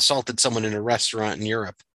assaulted someone in a restaurant in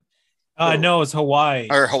Europe. No, it's Hawaii.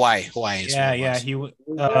 Or Hawaii. Is yeah. He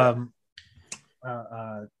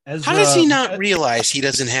How does he not realize he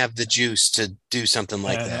doesn't have the juice to do something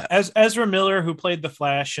like that? As Ezra Miller, who played the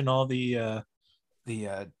Flash in all the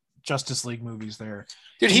Justice League movies there.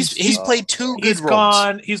 Dude, he's played two good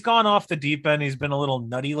roles. He's gone off the deep end. He's been a little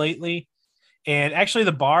nutty lately. And actually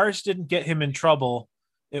the bars didn't get him in trouble.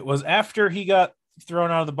 It was after he got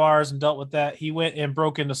thrown out of the bars and dealt with that. He went and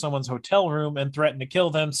broke into someone's hotel room and threatened to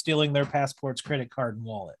kill them, stealing their passports, credit card, and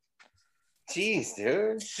wallet. Jeez,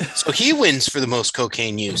 dude. So he wins for the most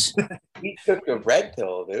cocaine use. He took a red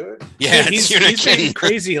pill, dude. Yeah, he's getting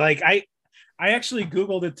crazy. Like I actually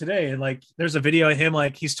Googled it today, and like there's a video of him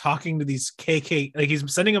like he's talking to these KK, like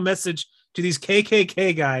he's sending a message to these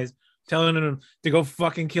KKK guys, telling them to go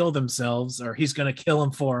fucking kill themselves, or he's gonna kill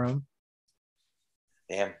them for them.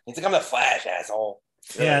 Damn, he's like, I'm the Flash, asshole.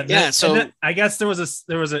 Really? Yeah. So I guess there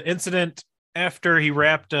was an incident after he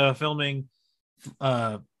wrapped filming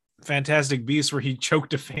Fantastic Beasts where he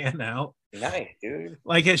choked a fan out. Nice, dude.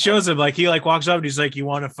 Like it shows him, like he like walks up and he's like, "You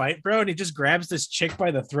want to fight, bro?" And he just grabs this chick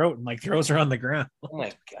by the throat and like throws her on the ground. Oh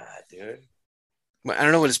my god, dude. I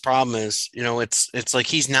don't know what his problem is. It's like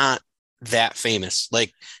he's not that famous.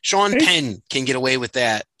 Like Sean Penn can get away with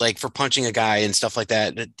that, like for punching a guy and stuff like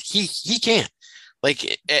that. He can't.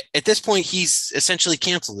 Like at this point, he's essentially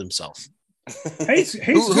canceled himself.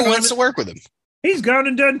 Who wants to work with him? He's gone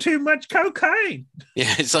and done too much cocaine.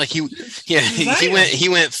 Yeah, it's like he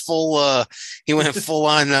went full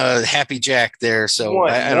on Happy Jack there. So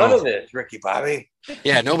I don't none of this, Ricky Bobby.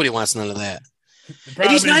 Yeah, nobody wants none of that.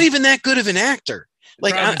 And he's not even that good of an actor.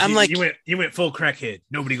 Like I'm like you went full crackhead.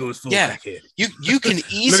 Nobody goes full crackhead. You can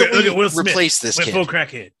easily replace this kid. Full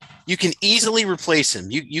crackhead. You can easily replace him.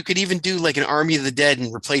 You could even do like an Army of the Dead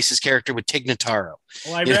and replace his character with Tig Notaro.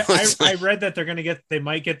 Well, I read that they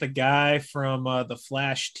might get the guy from the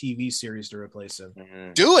Flash TV series to replace him.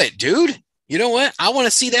 Mm-hmm. Do it, dude. You know what? I want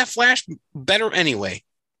to see that Flash better anyway.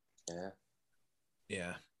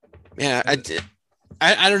 Yeah. Yeah,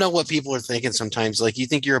 I don't know what people are thinking sometimes. Like, you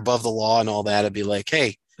think you're above the law and all that. I'd be like,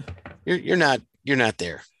 hey, you're not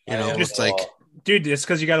there. You know, it's like, dude, it's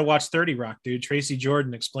because you got to watch 30 Rock, dude. Tracy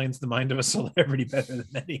Jordan explains the mind of a celebrity better than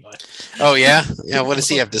anyone. Oh yeah, yeah. What does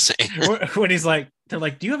he have to say? When he's like, they're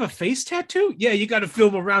like, "Do you have a face tattoo?" Yeah, you got to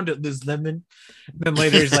film around it, Liz Lemon. And then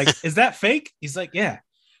later he's like, "Is that fake?" He's like, "Yeah."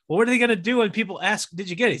 Well, what are they gonna do when people ask, "Did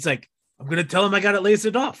you get it?" He's like, "I'm gonna tell them I got it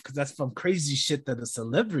lasered off because that's some crazy shit that a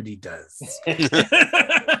celebrity does."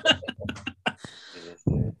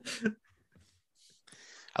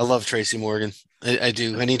 I love Tracy Morgan. I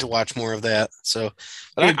do. I need to watch more of that. So,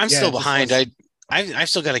 but I'm still behind. I've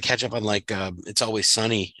still got to catch up on like It's Always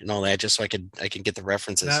Sunny and all that, just so I can get the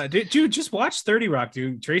references. Dude, just watch 30 Rock,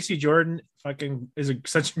 dude. Tracy Jordan fucking is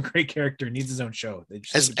such a great character. Needs his own show.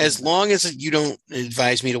 As long as you don't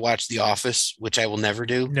advise me to watch The Office, which I will never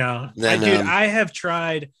do. No, I have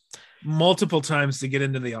tried multiple times to get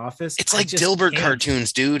into The Office. It's like Dilbert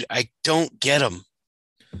cartoons, dude. I don't get them.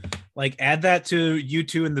 Like, add that to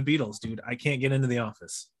U2 and the Beatles, dude. I can't get into The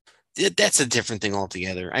Office. That's a different thing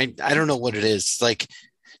altogether. I don't know what it is. Like,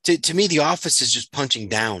 to me, The Office is just punching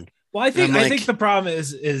down. Well, I think the problem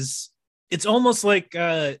is it's almost like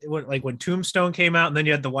when Tombstone came out and then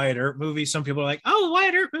you had the Wyatt Earp movie. Some people are like, "Oh, the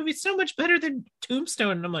Wyatt Earp movie is so much better than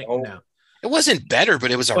Tombstone," and I'm like, no. It wasn't better, but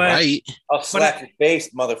it was all right. I'll slap your face,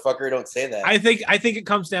 motherfucker. Don't say that. I think it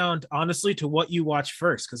comes down honestly to what you watch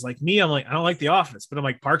first. Because like me, I'm like, I don't like The Office, but I'm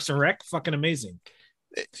like, Parks and Rec, fucking amazing.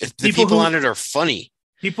 The people on it are funny.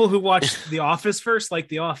 People who watch The Office first like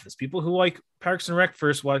The Office. People who like Parks and Rec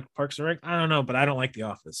first like Parks and Rec. I don't know, but I don't like The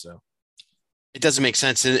Office, so it doesn't make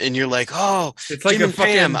sense. And you're like, oh, it's like Jim and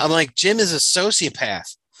Pam. I'm like, Jim is a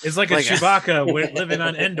sociopath. It's like a Chewbacca living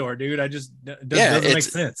on Endor, dude. Doesn't make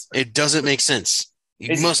sense. It doesn't make sense.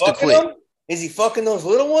 You must have quit. Is he fucking those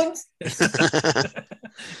little ones?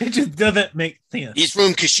 It just doesn't make sense. He's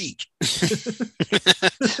from Kashyyyk.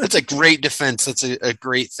 That's a great defense. That's a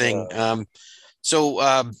great thing.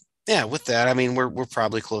 Yeah, with that, I mean, we're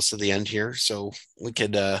probably close to the end here, so we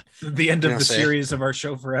could the end of the series of our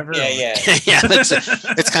show forever. Yeah.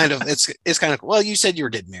 It's kind of well, you said you were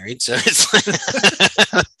getting married, so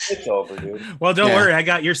it's over, dude. Well, don't worry, I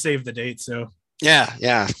got your save the date, so yeah.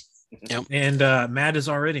 Yep. And Matt is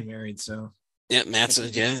already married, so yeah, Matt's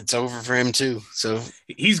it's over for him too. So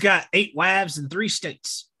he's got 8 wives in 3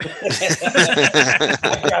 states.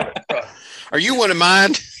 Are you one of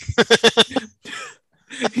mine?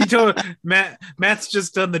 He told Matt's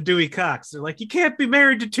just done the Dewey Cox. They're like, you can't be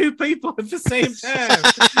married to 2 people at the same time.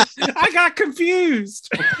 I got confused.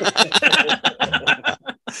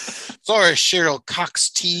 Sorry, Cheryl Cox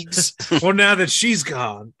Teagues. Well, now that she's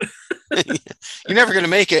gone, you're never gonna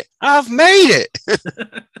make it. I've made it.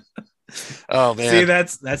 Oh man. See,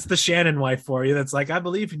 that's the Shannon wife for you. That's like, I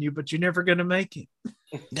believe in you, but you're never gonna make it.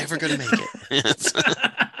 Never gonna make it.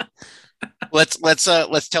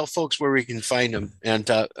 Let's tell folks where we can find them. And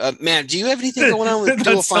Matt, do you have anything going on with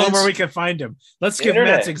Let's tell them where we can find him. Let's give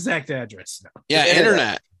Matt's exact address. No. Yeah,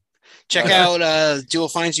 internet. Check out Dual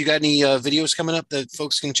Finds. You got any videos coming up that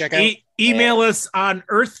folks can check out? Email us on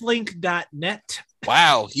earthlink.net.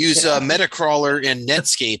 Wow. Use Metacrawler and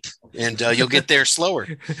Netscape, and you'll get there slower.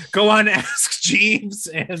 Go on Ask Jeeves.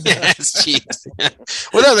 And Ask Jeeves.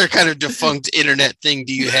 What other kind of defunct internet thing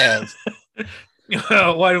do you have?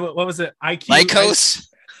 What was it? IQ? Lycos?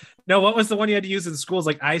 No, what was the one you had to use in schools?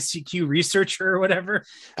 Like ICQ Researcher or whatever?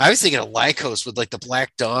 I was thinking of Lycos with like the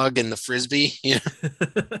black dog and the frisbee. Yeah.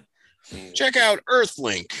 Check out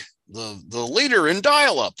Earthlink, the leader in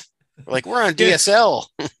dial-up. Like, we're on DSL.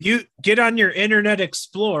 You get on your Internet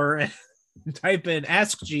Explorer and type in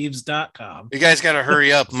askjeeves.com. You guys got to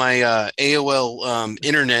hurry up. My AOL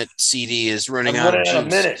internet CD is running out of juice. A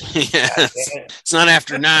minute. Yeah, it's not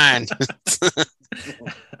after 9.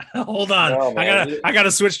 Hold on. Oh, I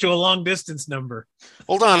gotta switch to a long distance number.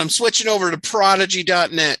 Hold on, I'm switching over to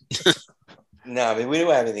prodigy.net. No, I mean, we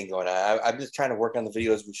don't have anything going on. I'm just trying to work on the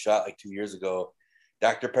videos we shot like 2 years ago.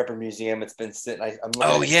 Dr. Pepper Museum, it's been sitting. I'm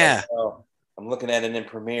looking at it in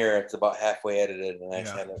Premiere. It's about halfway edited, and I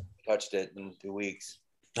just haven't touched it in 2 weeks.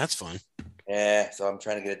 That's fun. Yeah, so I'm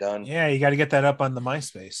trying to get it done. Yeah, you got to get that up on the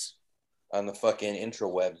MySpace. On the fucking intro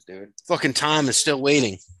webs, dude. Fucking Tom is still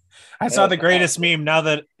waiting. I saw the greatest meme now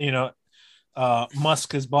that,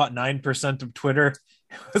 Musk has bought 9% of Twitter.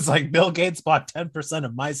 It's like Bill Gates bought 10%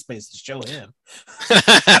 of MySpace to show him.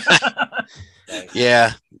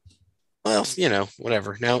 Yeah. Well,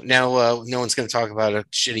 whatever. Now, no one's going to talk about a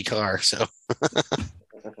shitty car, so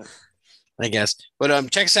I guess.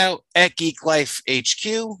 But check us out at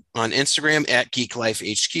GeekLifeHQ on Instagram, at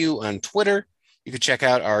GeekLifeHQ on Twitter. You can check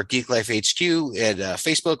out our Geek Life HQ at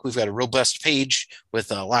Facebook. We've got a robust page with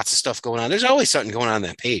lots of stuff going on. There's always something going on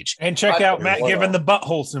that page. And check out Matt giving the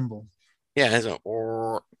butthole symbol. Yeah,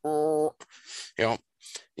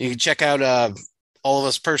 you can check out all of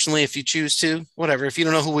us personally if you choose to. Whatever. If you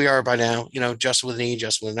don't know who we are by now, Justin with an E,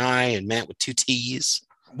 Justin with an I, and Matt with 2 T's.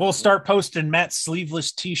 We'll start posting Matt's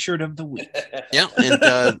sleeveless T-shirt of the week. Yeah,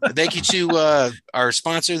 and thank you to our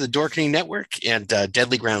sponsor, the Dorkening Network, and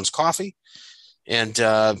Deadly Grounds Coffee. And,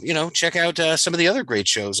 check out some of the other great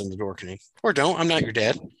shows in the Dorkening. Or don't. I'm not your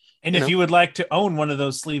dad. And if you would like to own one of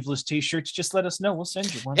those sleeveless T-shirts, just let us know. We'll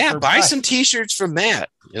send you one. Yeah, buy some T-shirts from Matt.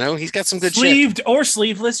 He's got some good sleeved shit. or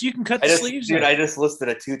sleeveless. You can cut the sleeves. Dude, I just listed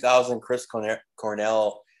a 2000 Chris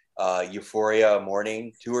Cornell Euphoria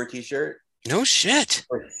Morning Tour T-shirt. No shit.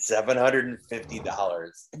 For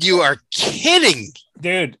 $750. You are kidding.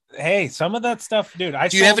 Dude, hey, some of that stuff, dude.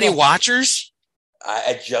 Do you have any watchers?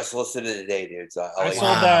 I just listed it today, dude. So I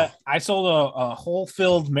sold that. I sold a hole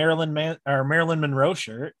filled Marilyn Monroe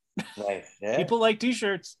shirt. Nice. Yeah. People like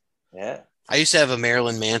T-shirts. Yeah. I used to have a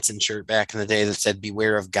Marilyn Manson shirt back in the day that said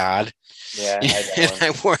 "Beware of God." Yeah,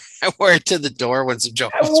 I wore it to the door when some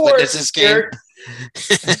Jehovah's Witnesses came.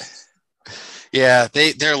 Yeah,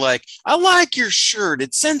 they're like, I like your shirt.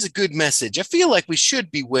 It sends a good message. I feel like we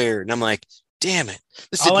should beware. And I'm like, damn it,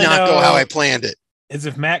 this did not go how I planned it. Is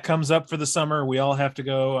if Matt comes up for the summer, we all have to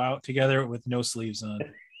go out together with no sleeves on.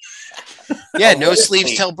 Yeah, no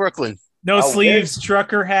sleeves till Brooklyn. No sleeves,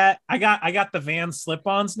 trucker hat. I got the Van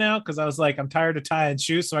slip-ons now because I was like, I'm tired of tying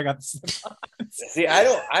shoes, so I got the slip-ons. See, I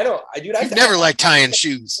don't, dude. I never like tying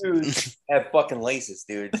shoes. Have fucking laces,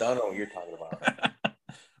 dude. So I don't know what you're talking about.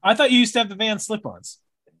 I thought you used to have the Van slip-ons.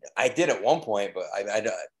 I did at one point, but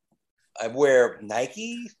I wear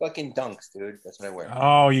Nike fucking Dunks, dude. That's what I wear.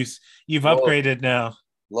 Oh, you've upgraded now.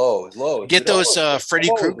 Lows. Get those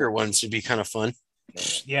Freddy Krueger ones. Would be kind of fun.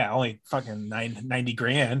 Yeah, only fucking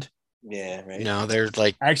 $90,000. Yeah, right. No, they're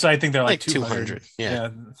like actually I think they're like 200. Yeah.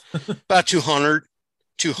 About 200.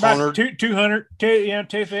 200. 200.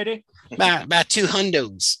 250. About 2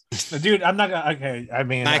 hundos. Dude, I'm not gonna. Okay, I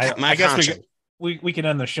mean, I guess we can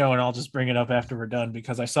end the show and I'll just bring it up after we're done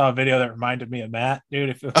because I saw a video that reminded me of Matt, dude.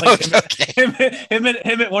 If it was like him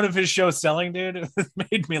at one of his shows selling, dude, it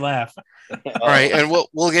made me laugh. All right, and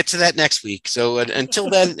we'll get to that next week. So until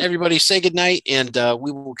then, everybody say goodnight, and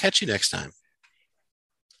we will catch you next time.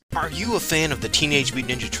 Are you a fan of the Teenage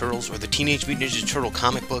Mutant Ninja Turtles or the Teenage Mutant Ninja Turtle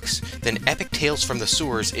comic books? Then Epic Tales from the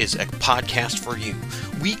Sewers is a podcast for you.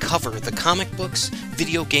 We cover the comic books,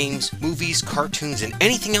 video games, movies, cartoons, and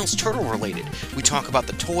anything else turtle related. We talk about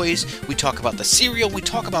the toys, we talk about the cereal, we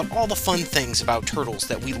talk about all the fun things about turtles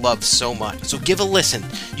that we love so much. So give a listen.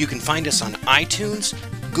 You can find us on iTunes,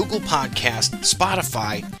 Google Podcast,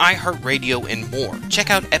 Spotify, iHeartRadio, and more. Check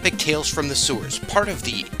out Epic Tales from the Sewers, part of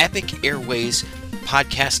the Epic Airways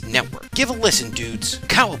Podcast Network. Give a listen, dudes.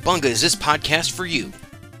 Cowabunga is this podcast for you.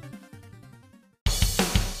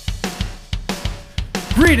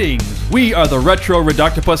 Greetings! We are the Retro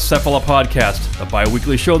Reductopus Cephala Podcast, the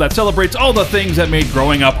bi-weekly show that celebrates all the things that made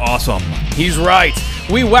growing up awesome. He's right.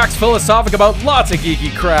 We wax philosophic about lots of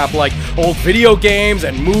geeky crap like old video games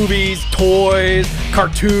and movies, toys,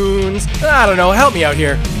 cartoons. I don't know, help me out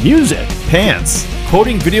here. Music, pants,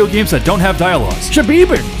 quoting video games that don't have dialogues,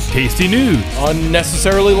 shabibans, tasty news,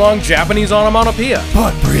 unnecessarily long Japanese onomatopoeia,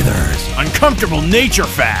 butt breathers, uncomfortable nature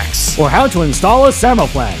facts, or how to install a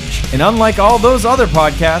thermoflange. And unlike all those other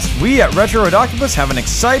podcasts, we at Retro Reductopus have an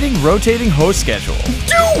exciting rotating host schedule.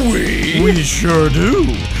 Do we? We sure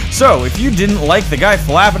do. So, if you didn't like the guy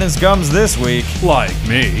flapping his gums this week, like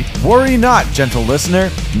me, worry not, gentle listener.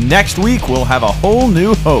 Next week we'll have a whole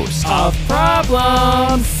new host of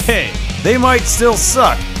problems. Hey, they might still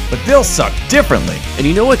suck, but they'll suck differently. And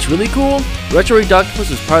you know what's really cool? Retro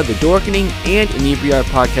Reductopus is part of the Dorkening and Inebriar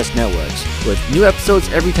podcast networks, with new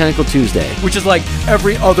episodes every Tentacle Tuesday. Which is like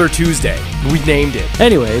every other Tuesday. We named it.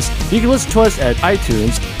 Anyways, you can listen to us at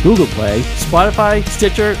iTunes, Google Play, Spotify,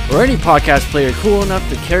 Stitcher, or any podcast player cool enough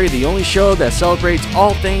to carry the only show that celebrates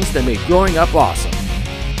all things that make growing up awesome.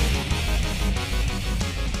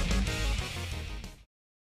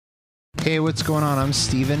 Hey, what's going on? I'm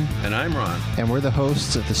Steven. And I'm Ron. And we're the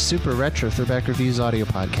hosts of the Super Retro Throwback Reviews audio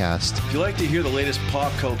podcast. If you like to hear the latest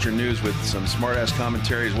pop culture news with some smart-ass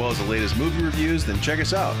commentary as well as the latest movie reviews, then check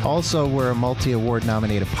us out. Also, we're a multi-award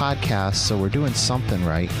nominated podcast, so we're doing something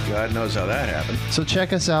right. God knows how that happened. So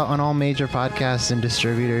check us out on all major podcasts and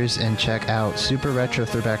distributors, and check out Super Retro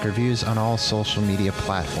Throwback Reviews on all social media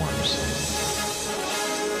platforms.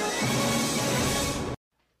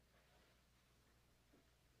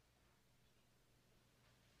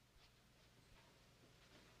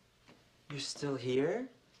 You still here?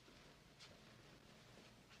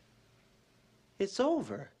 It's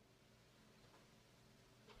over.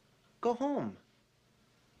 Go home.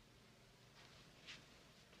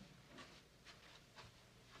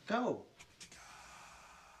 Go.